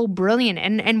it's so brilliant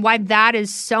and why that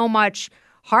is so much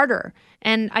harder.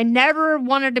 And I never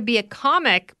wanted to be a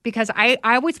comic because I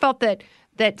always felt that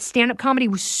stand-up comedy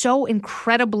was so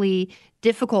incredibly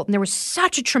difficult and there was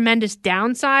such a tremendous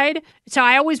downside. So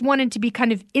I always wanted to be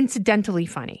kind of incidentally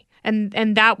funny. And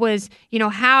that was,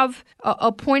 have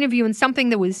a point of view in something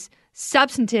that was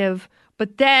substantive,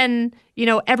 but then,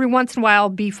 every once in a while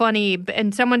be funny.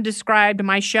 And someone described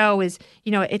my show as,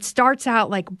 it starts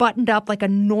out like buttoned up like a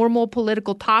normal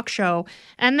political talk show.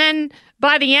 And then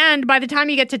by the time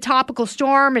you get to Topical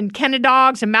Storm and Canada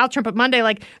Dogs and Mouth Trumpet Monday,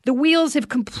 like the wheels have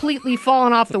completely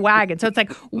fallen off the wagon. So it's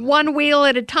like one wheel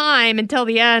at a time until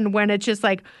the end when it's just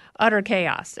like utter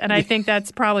chaos. And I think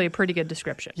that's probably a pretty good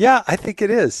description. Yeah, I think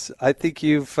it is. I think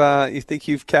you've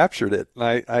captured it.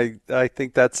 I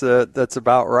think that's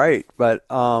about right. But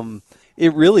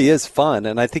it really is fun,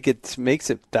 and I think it makes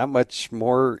it that much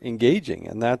more engaging.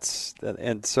 And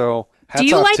so do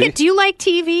you like it? Do you like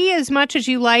TV as much as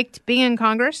you liked being in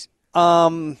Congress?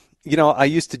 I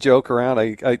used to joke around.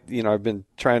 I've been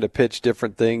trying to pitch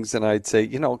different things, and I'd say,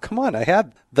 come on, I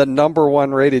had the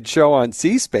 #1 rated show on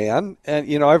C-SPAN,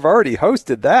 and I've already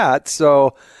hosted that.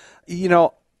 So,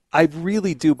 I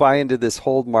really do buy into this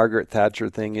whole Margaret Thatcher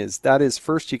thing.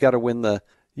 First you got to win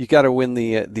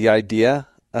the idea,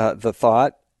 the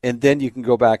thought, and then you can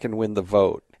go back and win the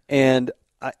vote. And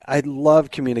I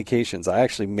love communications. I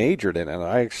actually majored in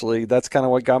it. That's kind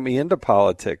of what got me into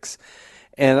politics.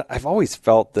 And I've always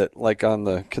felt that, like on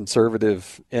the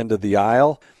conservative end of the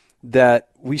aisle, that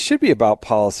we should be about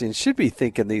policy and should be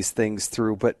thinking these things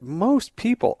through. But most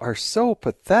people are so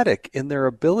pathetic in their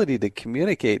ability to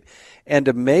communicate and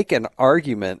to make an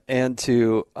argument and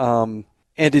to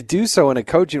do so in a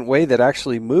cogent way that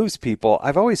actually moves people.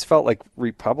 I've always felt like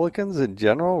Republicans in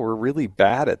general were really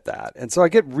bad at that. And so I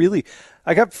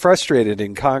got frustrated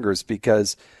in Congress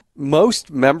because most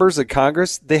members of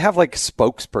Congress, they have like a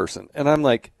spokesperson. And I'm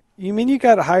like, you mean you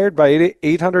got hired by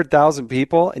 800,000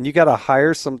 people and you got to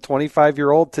hire some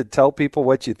 25-year-old to tell people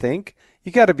what you think?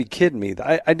 You got to be kidding me.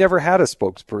 I never had a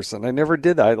spokesperson. I never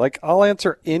did that. I'll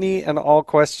answer any and all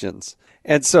questions.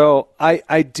 And so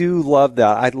I do love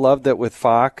that. I love that with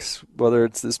Fox, whether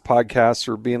it's this podcast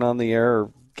or being on the air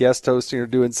or guest hosting or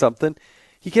doing something,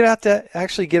 you get out to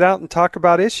actually get out and talk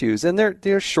about issues. And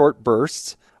they're short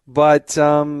bursts, but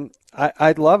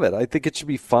I love it. I think it should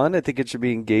be fun. I think it should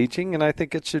be engaging, and I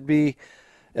think it should be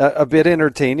a bit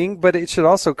entertaining, but it should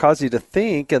also cause you to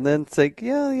think and then think,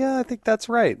 yeah, I think that's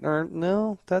right. Or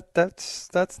no,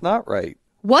 that's not right.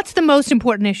 What's the most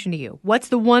important issue to you? What's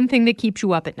the one thing that keeps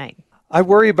you up at night? I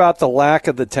worry about the lack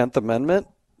of the 10th Amendment.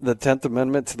 The 10th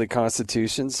Amendment to the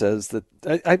Constitution says that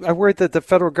I worry that the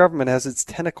federal government has its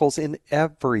tentacles in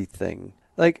everything.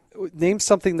 Like, name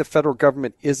something the federal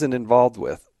government isn't involved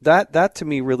with. That to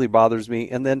me really bothers me.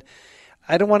 And then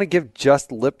I don't want to give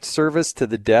just lip service to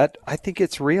the debt. I think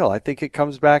it's real. I think it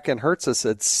comes back and hurts us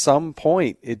at some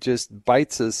point. It just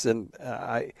bites us. And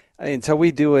until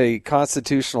we do a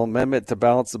constitutional amendment to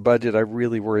balance the budget, I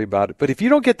really worry about it. But if you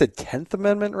don't get the 10th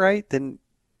Amendment right, then,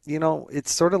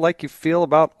 it's sort of like you feel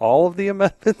about all of the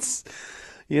amendments.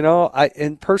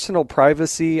 And personal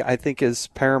privacy, I think, is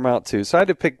paramount too. So I had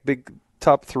to pick big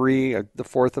top three. The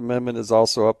Fourth Amendment is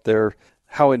also up there.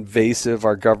 How invasive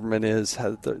our government is,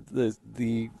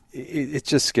 it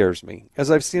just scares me, as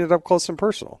I've seen it up close and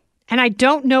personal. And I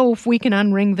don't know if we can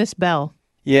unring this bell.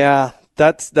 Yeah,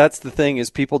 that's the thing, is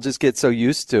people just get so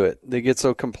used to it. They get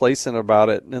so complacent about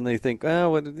it, and they think,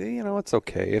 it's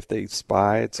okay if they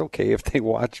spy. It's okay if they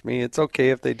watch me. It's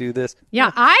okay if they do this.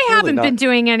 Yeah, I haven't been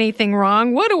doing anything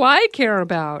wrong. What do I care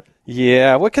about?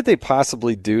 Yeah, what could they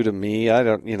possibly do to me? I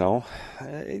don't,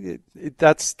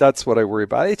 that's what I worry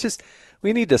about. It's just,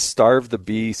 we need to starve the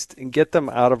beast and get them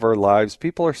out of our lives.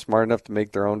 People are smart enough to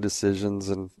make their own decisions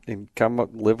and come up,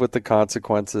 live with the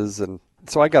consequences. And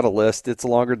so I got a list. It's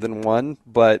longer than one,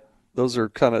 but those are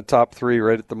kind of top three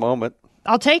right at the moment.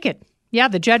 I'll take it. Yeah,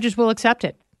 the judges will accept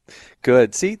it.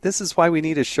 Good. See, this is why we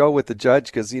need a show with the judge,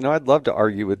 because, I'd love to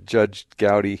argue with Judge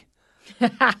Gowdy.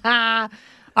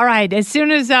 All right. As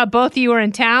soon as both of you are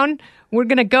in town, we're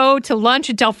going to go to lunch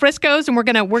at Del Frisco's, and we're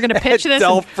going to pitch this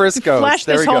Del and Frisco's. Flesh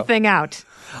this whole thing out.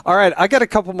 All right. I got a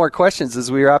couple more questions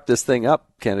as we wrap this thing up,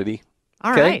 Kennedy.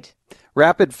 All right.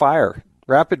 Rapid fire.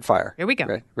 Here we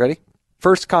go. Ready?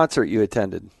 First concert you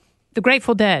attended? The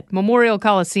Grateful Dead, Memorial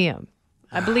Coliseum.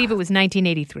 I believe it was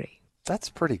 1983. That's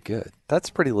pretty good. That's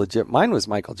pretty legit. Mine was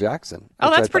Michael Jackson.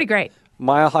 Oh, that's pretty great.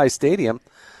 Mile High Stadium.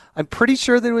 I'm pretty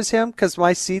sure that it was him because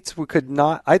my seats could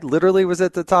not. I literally was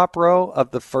at the top row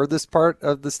of the furthest part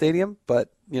of the stadium, but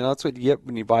that's what you get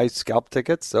when you buy scalp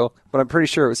tickets. So, but I'm pretty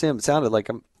sure it was him. It sounded like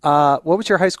him. What was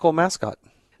your high school mascot?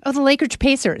 Oh, the Lake Ridge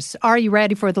Pacers. Are you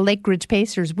ready for the Lake Ridge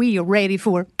Pacers? We are ready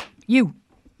for you.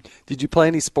 Did you play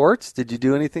any sports? Did you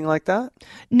do anything like that?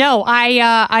 No,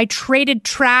 I traded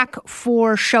track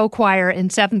for show choir in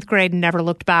 7th grade and never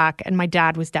looked back, and my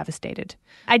dad was devastated.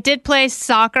 I did play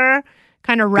soccer.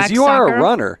 Kind of rec soccer. You are a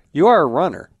runner. You are a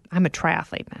runner. I'm a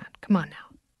triathlete, man. Come on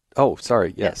now. Oh,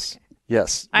 sorry. Yes.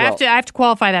 I have to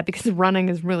qualify that because running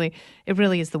is really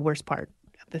is the worst part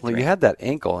of the three. Well, you had that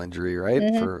ankle injury, right,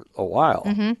 for a while.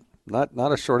 Mm-hmm.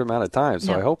 Not a short amount of time.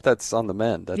 So I hope that's on the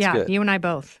mend. That's good. Yeah, you and I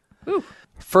both. Ooh.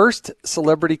 First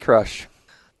celebrity crush.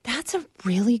 That's a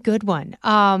really good one.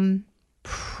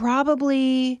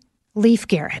 Probably Leif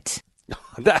Garrett.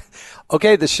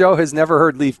 Okay, the show has never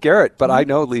heard Leif Garrett, but I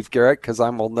know Leif Garrett because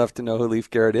I'm old enough to know who Leif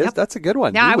Garrett is. Yep. That's a good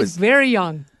one. Yeah, I was very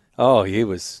young. Oh, he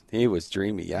was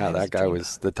dreamy. Yeah, that guy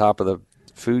was the top of the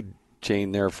food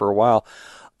chain there for a while.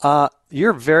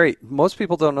 Most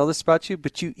people don't know this about you,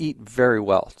 but you eat very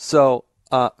well. So,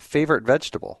 favorite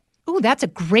vegetable? Ooh, that's a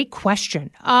great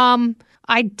question.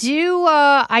 I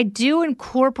do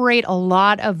incorporate a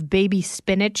lot of baby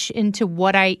spinach into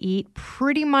what I eat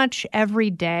pretty much every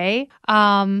day.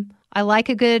 I like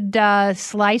a good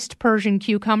sliced Persian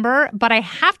cucumber, but I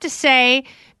have to say,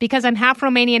 because I'm half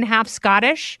Romanian, half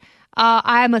Scottish,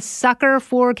 I'm a sucker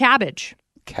for cabbage.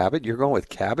 Cabbage? You're going with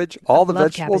cabbage? All the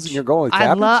vegetables, and you're going with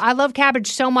cabbage? I love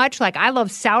cabbage so much. Like, I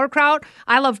love sauerkraut.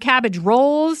 I love cabbage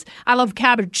rolls. I love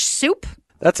cabbage soup.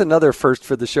 That's another first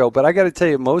for the show. But I got to tell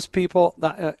you, most people,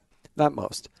 not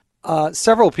most,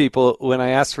 several people, when I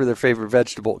ask for their favorite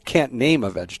vegetable, can't name a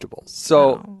vegetable.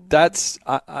 So that's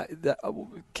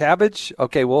cabbage.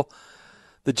 Okay, well,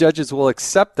 the judges will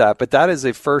accept that, but that is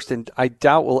a first, and I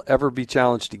doubt will ever be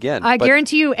challenged again. I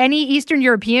guarantee you, any Eastern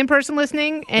European person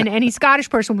listening and any Scottish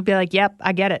person would be like, "Yep,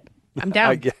 I get it. I'm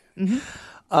down."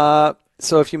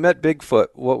 So if you met Bigfoot,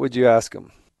 what would you ask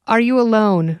him? Are you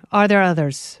alone? Are there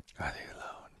others? Are they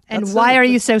alone? And why are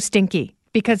you so stinky?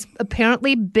 Because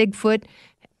apparently Bigfoot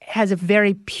has a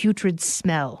very putrid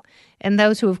smell, and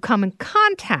those who have come in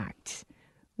contact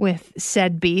with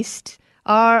said beast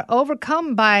are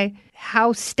overcome by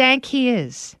how stank he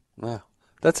is? Wow.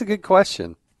 That's a good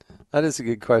question. That is a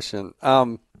good question.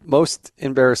 Most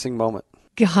embarrassing moment.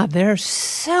 God, there are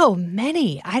so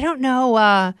many. I don't know.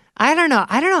 I don't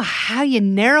know how you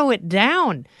narrow it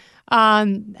down.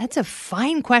 That's a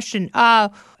fine question.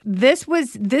 This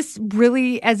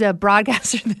really, as a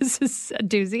broadcaster, this is a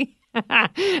doozy.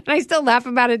 And I still laugh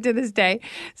about it to this day.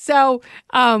 So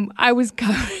I was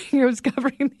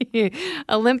covering the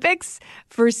Olympics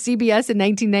for CBS in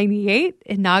 1998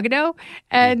 in Nagano,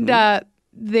 and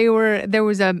there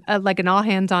was an all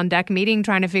hands on deck meeting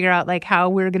trying to figure out like how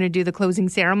we were going to do the closing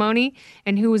ceremony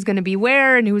and who was going to be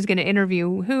where and who was going to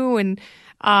interview who, and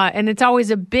it's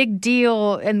always a big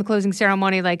deal in the closing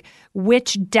ceremony, like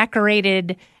which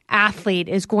decorated athlete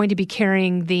is going to be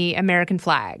carrying the American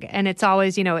flag. And it's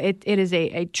always, it is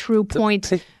a true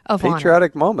point of honor.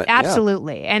 Patriotic moment.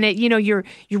 Absolutely. Yeah. And you're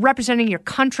representing your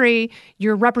country,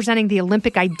 you're representing the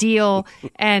Olympic ideal.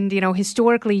 And,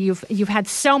 historically you've had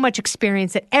so much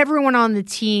experience that everyone on the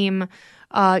team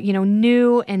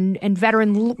new and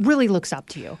veteran really looks up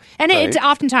to you. And right. it's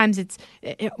oftentimes it's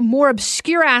more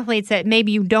obscure athletes that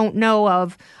maybe you don't know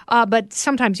of, but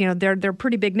sometimes, they're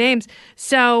pretty big names.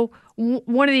 So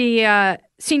one of the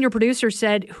senior producers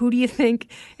said, "Who do you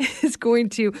think is going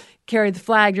to carry the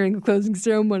flag during the closing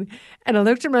ceremony?" And I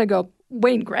looked at him and I go,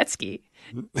 "Wayne Gretzky."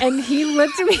 And he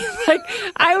looked at me like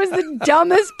I was the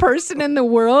dumbest person in the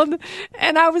world.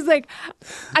 And I was like,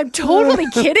 I'm totally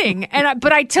kidding.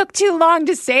 But I took too long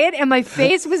to say it, and my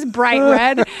face was bright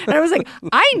red. And I was like,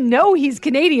 I know he's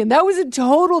Canadian. That was a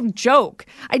total joke.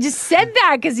 I just said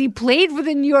that because he played for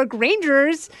the New York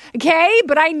Rangers, okay?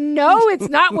 But I know it's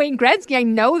not Wayne Gretzky. I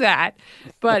know that.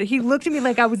 But he looked at me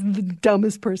like I was the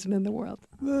dumbest person in the world.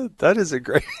 That is a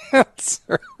great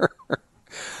answer.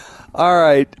 All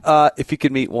right. If you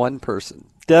could meet one person,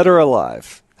 dead or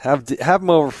alive, have them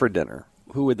over for dinner,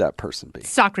 who would that person be?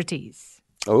 Socrates.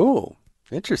 Oh,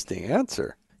 interesting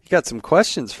answer. You got some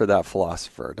questions for that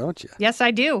philosopher, don't you? Yes,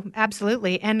 I do.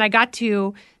 Absolutely. And I got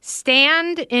to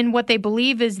stand in what they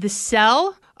believe is the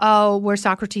cell where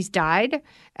Socrates died.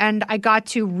 And I got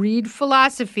to read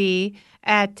philosophy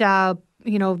at, the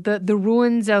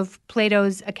ruins of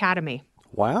Plato's Academy.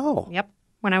 Wow. Yep.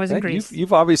 When I was in Greece.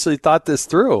 You've obviously thought this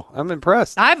through. I'm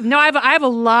impressed. I have a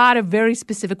lot of very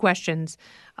specific questions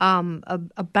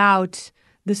about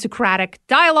the Socratic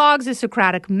dialogues, the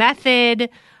Socratic method,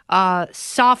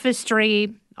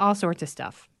 sophistry, all sorts of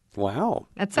stuff. Wow.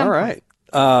 At some all right.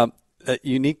 A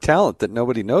unique talent that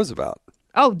nobody knows about.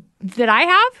 Oh, that I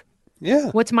have? Yeah.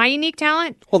 What's my unique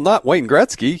talent? Well, not Wayne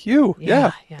Gretzky. You.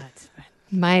 Yeah. Yeah. It's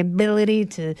my ability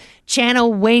to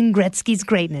channel Wayne Gretzky's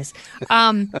greatness.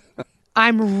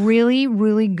 I'm really,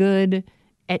 really good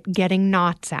at getting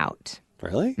knots out.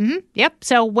 Really? Mm-hmm. Yep.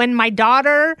 So when my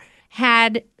daughter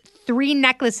had 3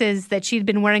 necklaces that she'd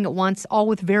been wearing at once, all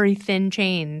with very thin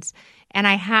chains, and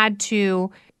I had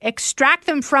to extract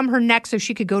them from her neck so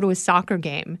she could go to a soccer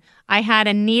game, I had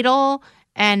a needle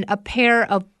and a pair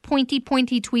of pointy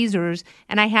tweezers,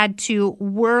 and I had to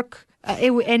work.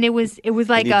 It was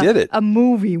like a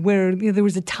movie where there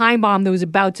was a time bomb that was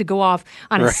about to go off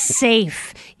on a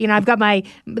safe. I've got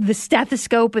the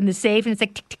stethoscope in the safe, and it's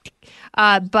like tick, tick, tick.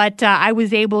 But I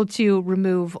was able to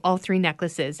remove all 3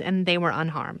 necklaces, and they were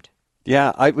unharmed.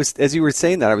 Yeah, as you were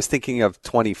saying that, I was thinking of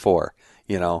 24.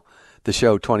 The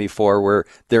show 24, where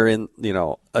they're in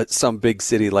some big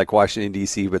city like Washington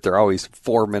D.C., but they're always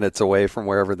 4 minutes away from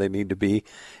wherever they need to be,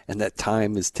 and that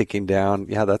time is ticking down.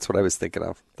 Yeah, that's what I was thinking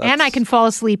of. And I can fall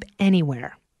asleep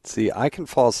anywhere. See, I can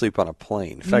fall asleep on a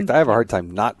plane. In fact, I have a hard time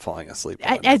not falling asleep.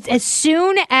 As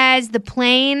soon as the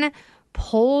plane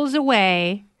pulls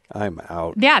away, I'm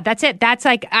out. Yeah, that's it. That's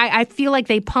like I feel like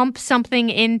they pump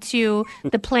something into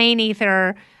the plane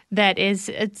ether.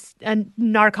 It's a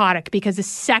narcotic, because the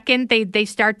second they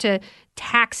start to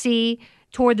taxi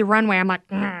toward the runway, I'm like,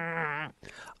 Grr.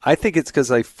 I think it's because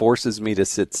it forces me to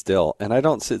sit still, and I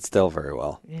don't sit still very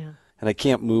well. Yeah. And I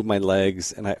can't move my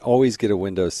legs, and I always get a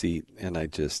window seat, and I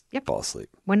just fall asleep.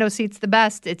 Window seat's the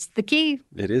best. It's the key.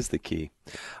 It is the key.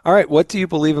 All right, what do you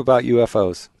believe about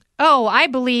UFOs? Oh, I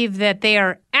believe that they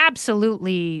are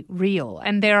absolutely real,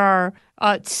 and there are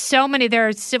there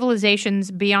are civilizations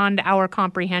beyond our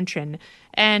comprehension.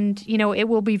 And, it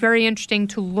will be very interesting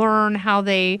to learn how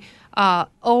they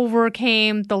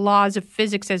overcame the laws of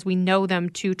physics as we know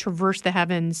them to traverse the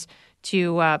heavens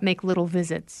to make little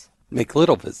visits. Make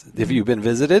little visits. Have you been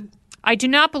visited? I do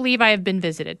not believe I have been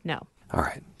visited, no. All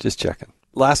right, just checking.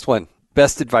 Last one.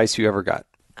 Best advice you ever got?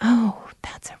 Oh,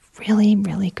 that's a really,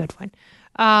 really good one.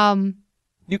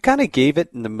 You kind of gave it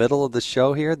in the middle of the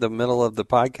show here, the middle of the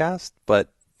podcast,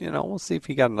 but, we'll see if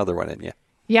you got another one in you.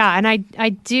 Yeah, and I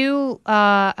do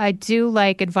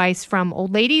like advice from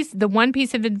old ladies. The one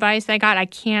piece of advice I got, I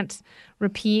can't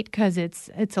repeat because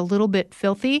it's a little bit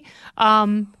filthy.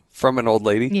 From an old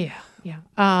lady?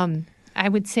 Yeah. I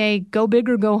would say go big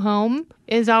or go home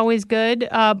is always good.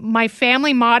 My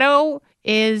family motto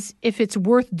is if it's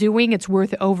worth doing, it's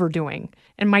worth overdoing.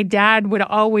 And my dad would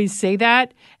always say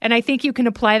that. And I think you can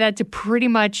apply that to pretty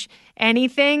much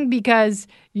anything because,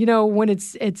 when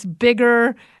it's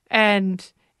bigger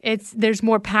and there's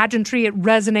more pageantry, it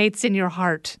resonates in your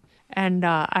heart. And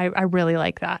I really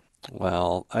like that.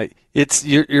 Well,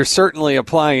 you're certainly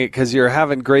applying it because you're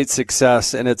having great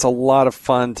success, and it's a lot of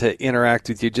fun to interact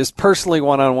with you, just personally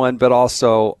one-on-one, but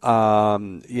also,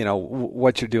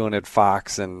 what you're doing at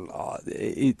Fox, and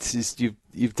it's just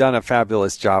you've done a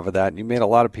fabulous job of that, and you made a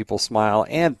lot of people smile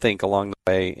and think along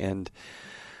the way, and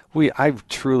I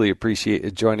truly appreciate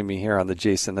you joining me here on the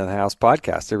Jason in the House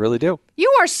podcast. I really do. You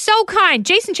are so kind.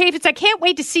 Jason Chaffetz, I can't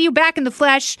wait to see you back in the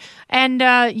flesh. And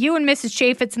you and Mrs.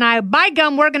 Chaffetz and I, by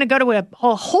gum, we're going to go to a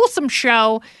wholesome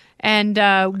show, and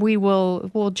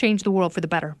we'll change the world for the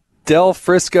better. Del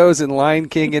Frisco's and Lion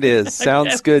King it is.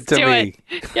 Sounds good to me.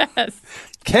 Yes.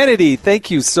 Kennedy,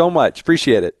 thank you so much.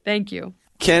 Appreciate it. Thank you.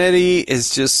 Kennedy is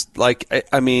just like,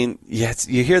 yes,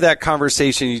 you hear that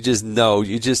conversation, you just know,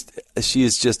 she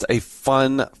is just a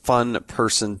fun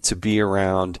person to be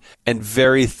around and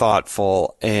very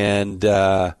thoughtful. And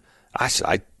I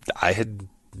had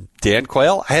Dan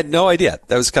Quayle. I had no idea.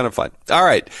 That was kind of fun. All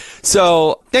right.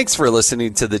 So thanks for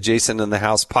listening to the Jason in the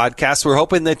House podcast. We're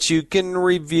hoping that you can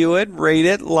review it, rate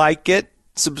it, like it,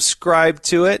 subscribe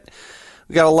to it.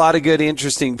 We got a lot of good,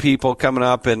 interesting people coming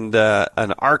up, and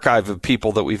an archive of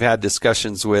people that we've had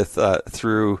discussions with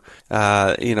through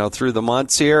the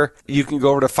months here. You can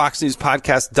go over to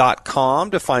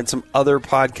foxnewspodcast.com to find some other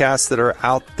podcasts that are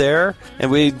out there,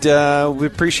 and we'd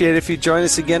appreciate it if you join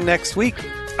us again next week.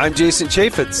 I'm Jason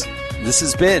Chaffetz. This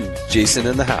has been Jason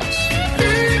in the House.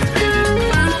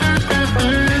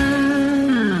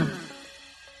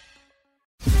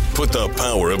 Put the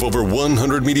power of over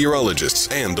 100 meteorologists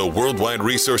and the worldwide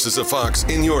resources of Fox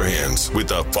in your hands with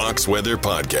the Fox Weather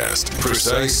Podcast.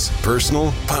 Precise,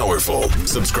 personal, powerful.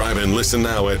 Subscribe and listen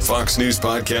now at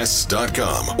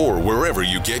foxnewspodcasts.com or wherever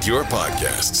you get your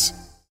podcasts.